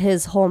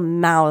his whole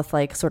mouth,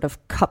 like, sort of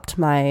cupped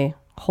my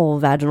whole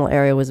vaginal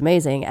area was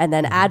amazing. And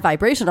then add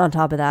vibration on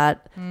top of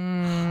that.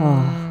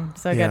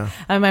 So good.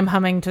 I'm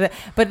humming to that.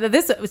 But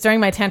this was during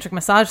my tantric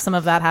massage. Some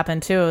of that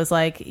happened too. It was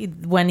like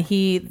when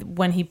he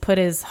put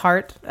his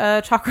heart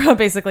chakra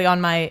basically on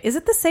my. Is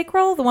it the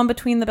sacral, the one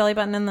between the belly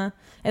button and the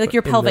like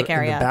your pelvic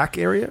area, in the back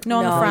area? No,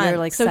 on the front.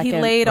 Like so he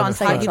laid on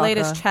top. He laid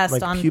his chakra. chest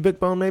like on pubic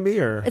bone, maybe,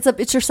 or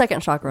it's your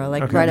second chakra,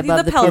 like right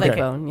above the pelvic pubic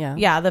bone.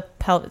 Yeah, the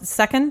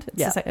second.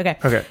 It's Yeah.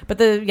 Okay. But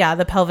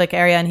the pelvic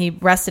area, and he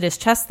rested his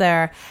chest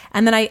there,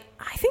 and then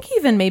I think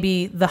even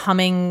maybe the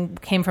humming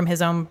came from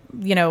his own,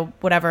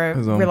 whatever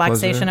His own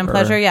relaxation and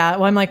pleasure. or- Yeah.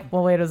 Well, I'm like,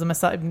 well, wait, it was a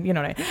massage. You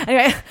know what I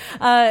mean?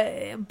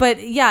 Anyway,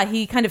 but yeah,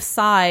 he kind of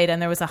sighed,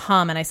 and there was a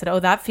hum, and I said,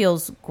 oh, that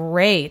feels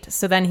great.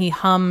 So then he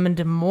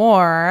hummed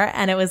more,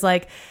 and it was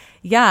like,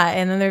 yeah,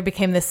 and then there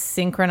became this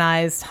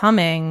synchronized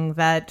humming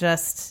that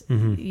just,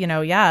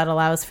 it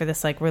allows for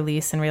this like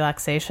release and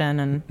relaxation,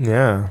 and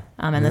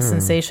and the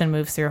sensation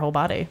moves through your whole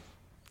body.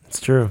 It's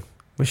true.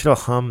 We should all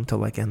hum to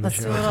like end the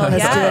show.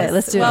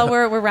 Let's do it. Well,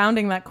 we're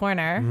rounding that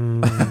corner.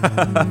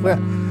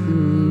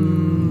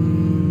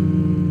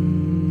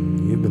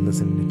 You've been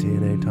listening to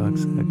T&A Talk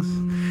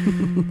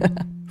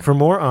Sex. For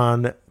more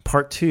on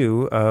part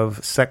 2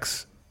 of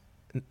Sex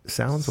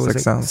Sounds, what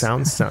was Sex it?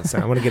 Sounds.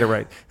 I want to get it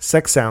right.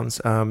 Sex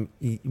Sounds. We're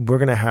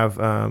going to have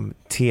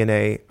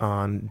T&A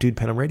on Dude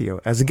Penham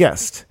Radio as a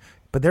guest,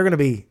 but they're going to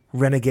be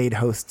renegade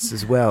hosts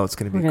as well. It's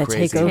going to be We're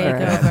crazy. take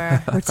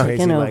over. We're Crazy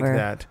taking like over.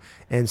 that.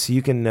 And so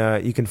you can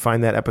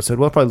find that episode.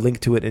 We'll probably link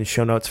to it in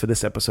show notes for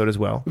this episode as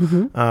well.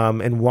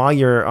 And while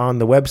you're on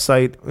the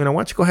website, why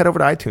don't you go head over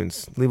to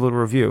iTunes, leave a little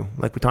review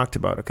like we talked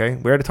about. Okay,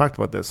 we already talked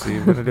about this, so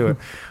you're going to do it.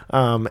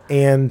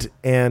 And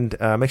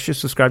make sure you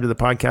subscribe to the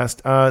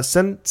podcast.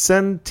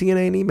 Send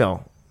T&A an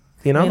email.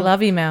 We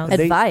love emails.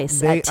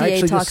 Advice at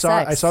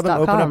TATalkSex.com. I saw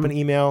them open up an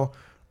email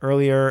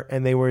earlier,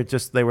 and they were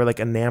like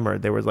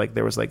enamored. There was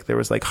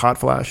like hot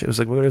flash. It was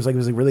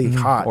really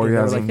hot.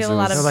 Orgasms. We feel a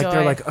lot of they're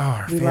joy. like, oh,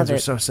 our We fans love are it.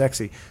 so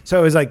sexy. So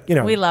it was like,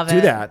 We love do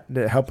it. that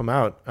to help them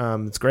out.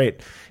 It's great.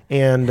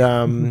 And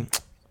and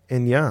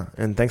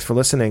thanks for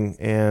listening.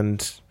 And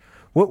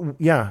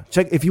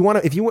check if you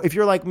want to, if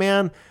you're like,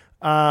 man,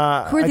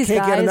 I Who are these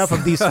can't get guys? enough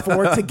of these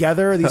 4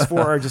 together. These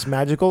 4 are just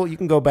magical. You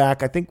can go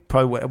back. I think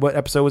probably what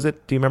episode was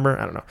it? Do you remember?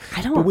 I don't know.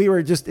 I don't. But we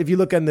were just, if you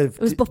look on the, it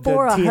was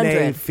before the T&A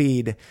 100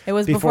 feed. It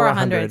was before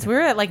 100. So we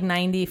were at like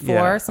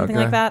 94, something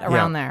like that,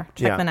 around there.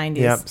 Check the 90s.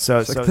 Yeah.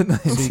 So Check the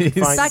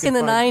 90s. Back in the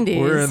 90s.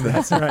 We're in the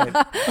That's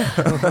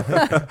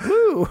right.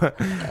 Woo.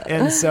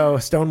 And so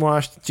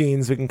stonewashed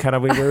jeans, we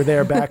were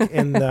there back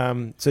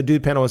in, so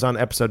Dude Panel was on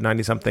episode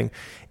 90 something.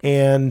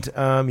 And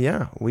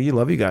we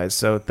love you guys.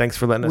 So thanks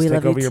for letting us We take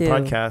love you over your too.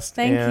 podcast.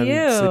 Thank and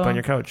you. sleep on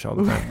your couch all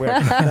the time. We're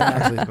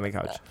actually sleep on the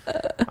couch.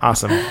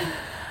 Awesome.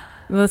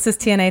 Well, this is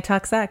T&A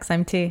Talk Sex.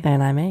 I'm T.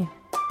 And I'm A.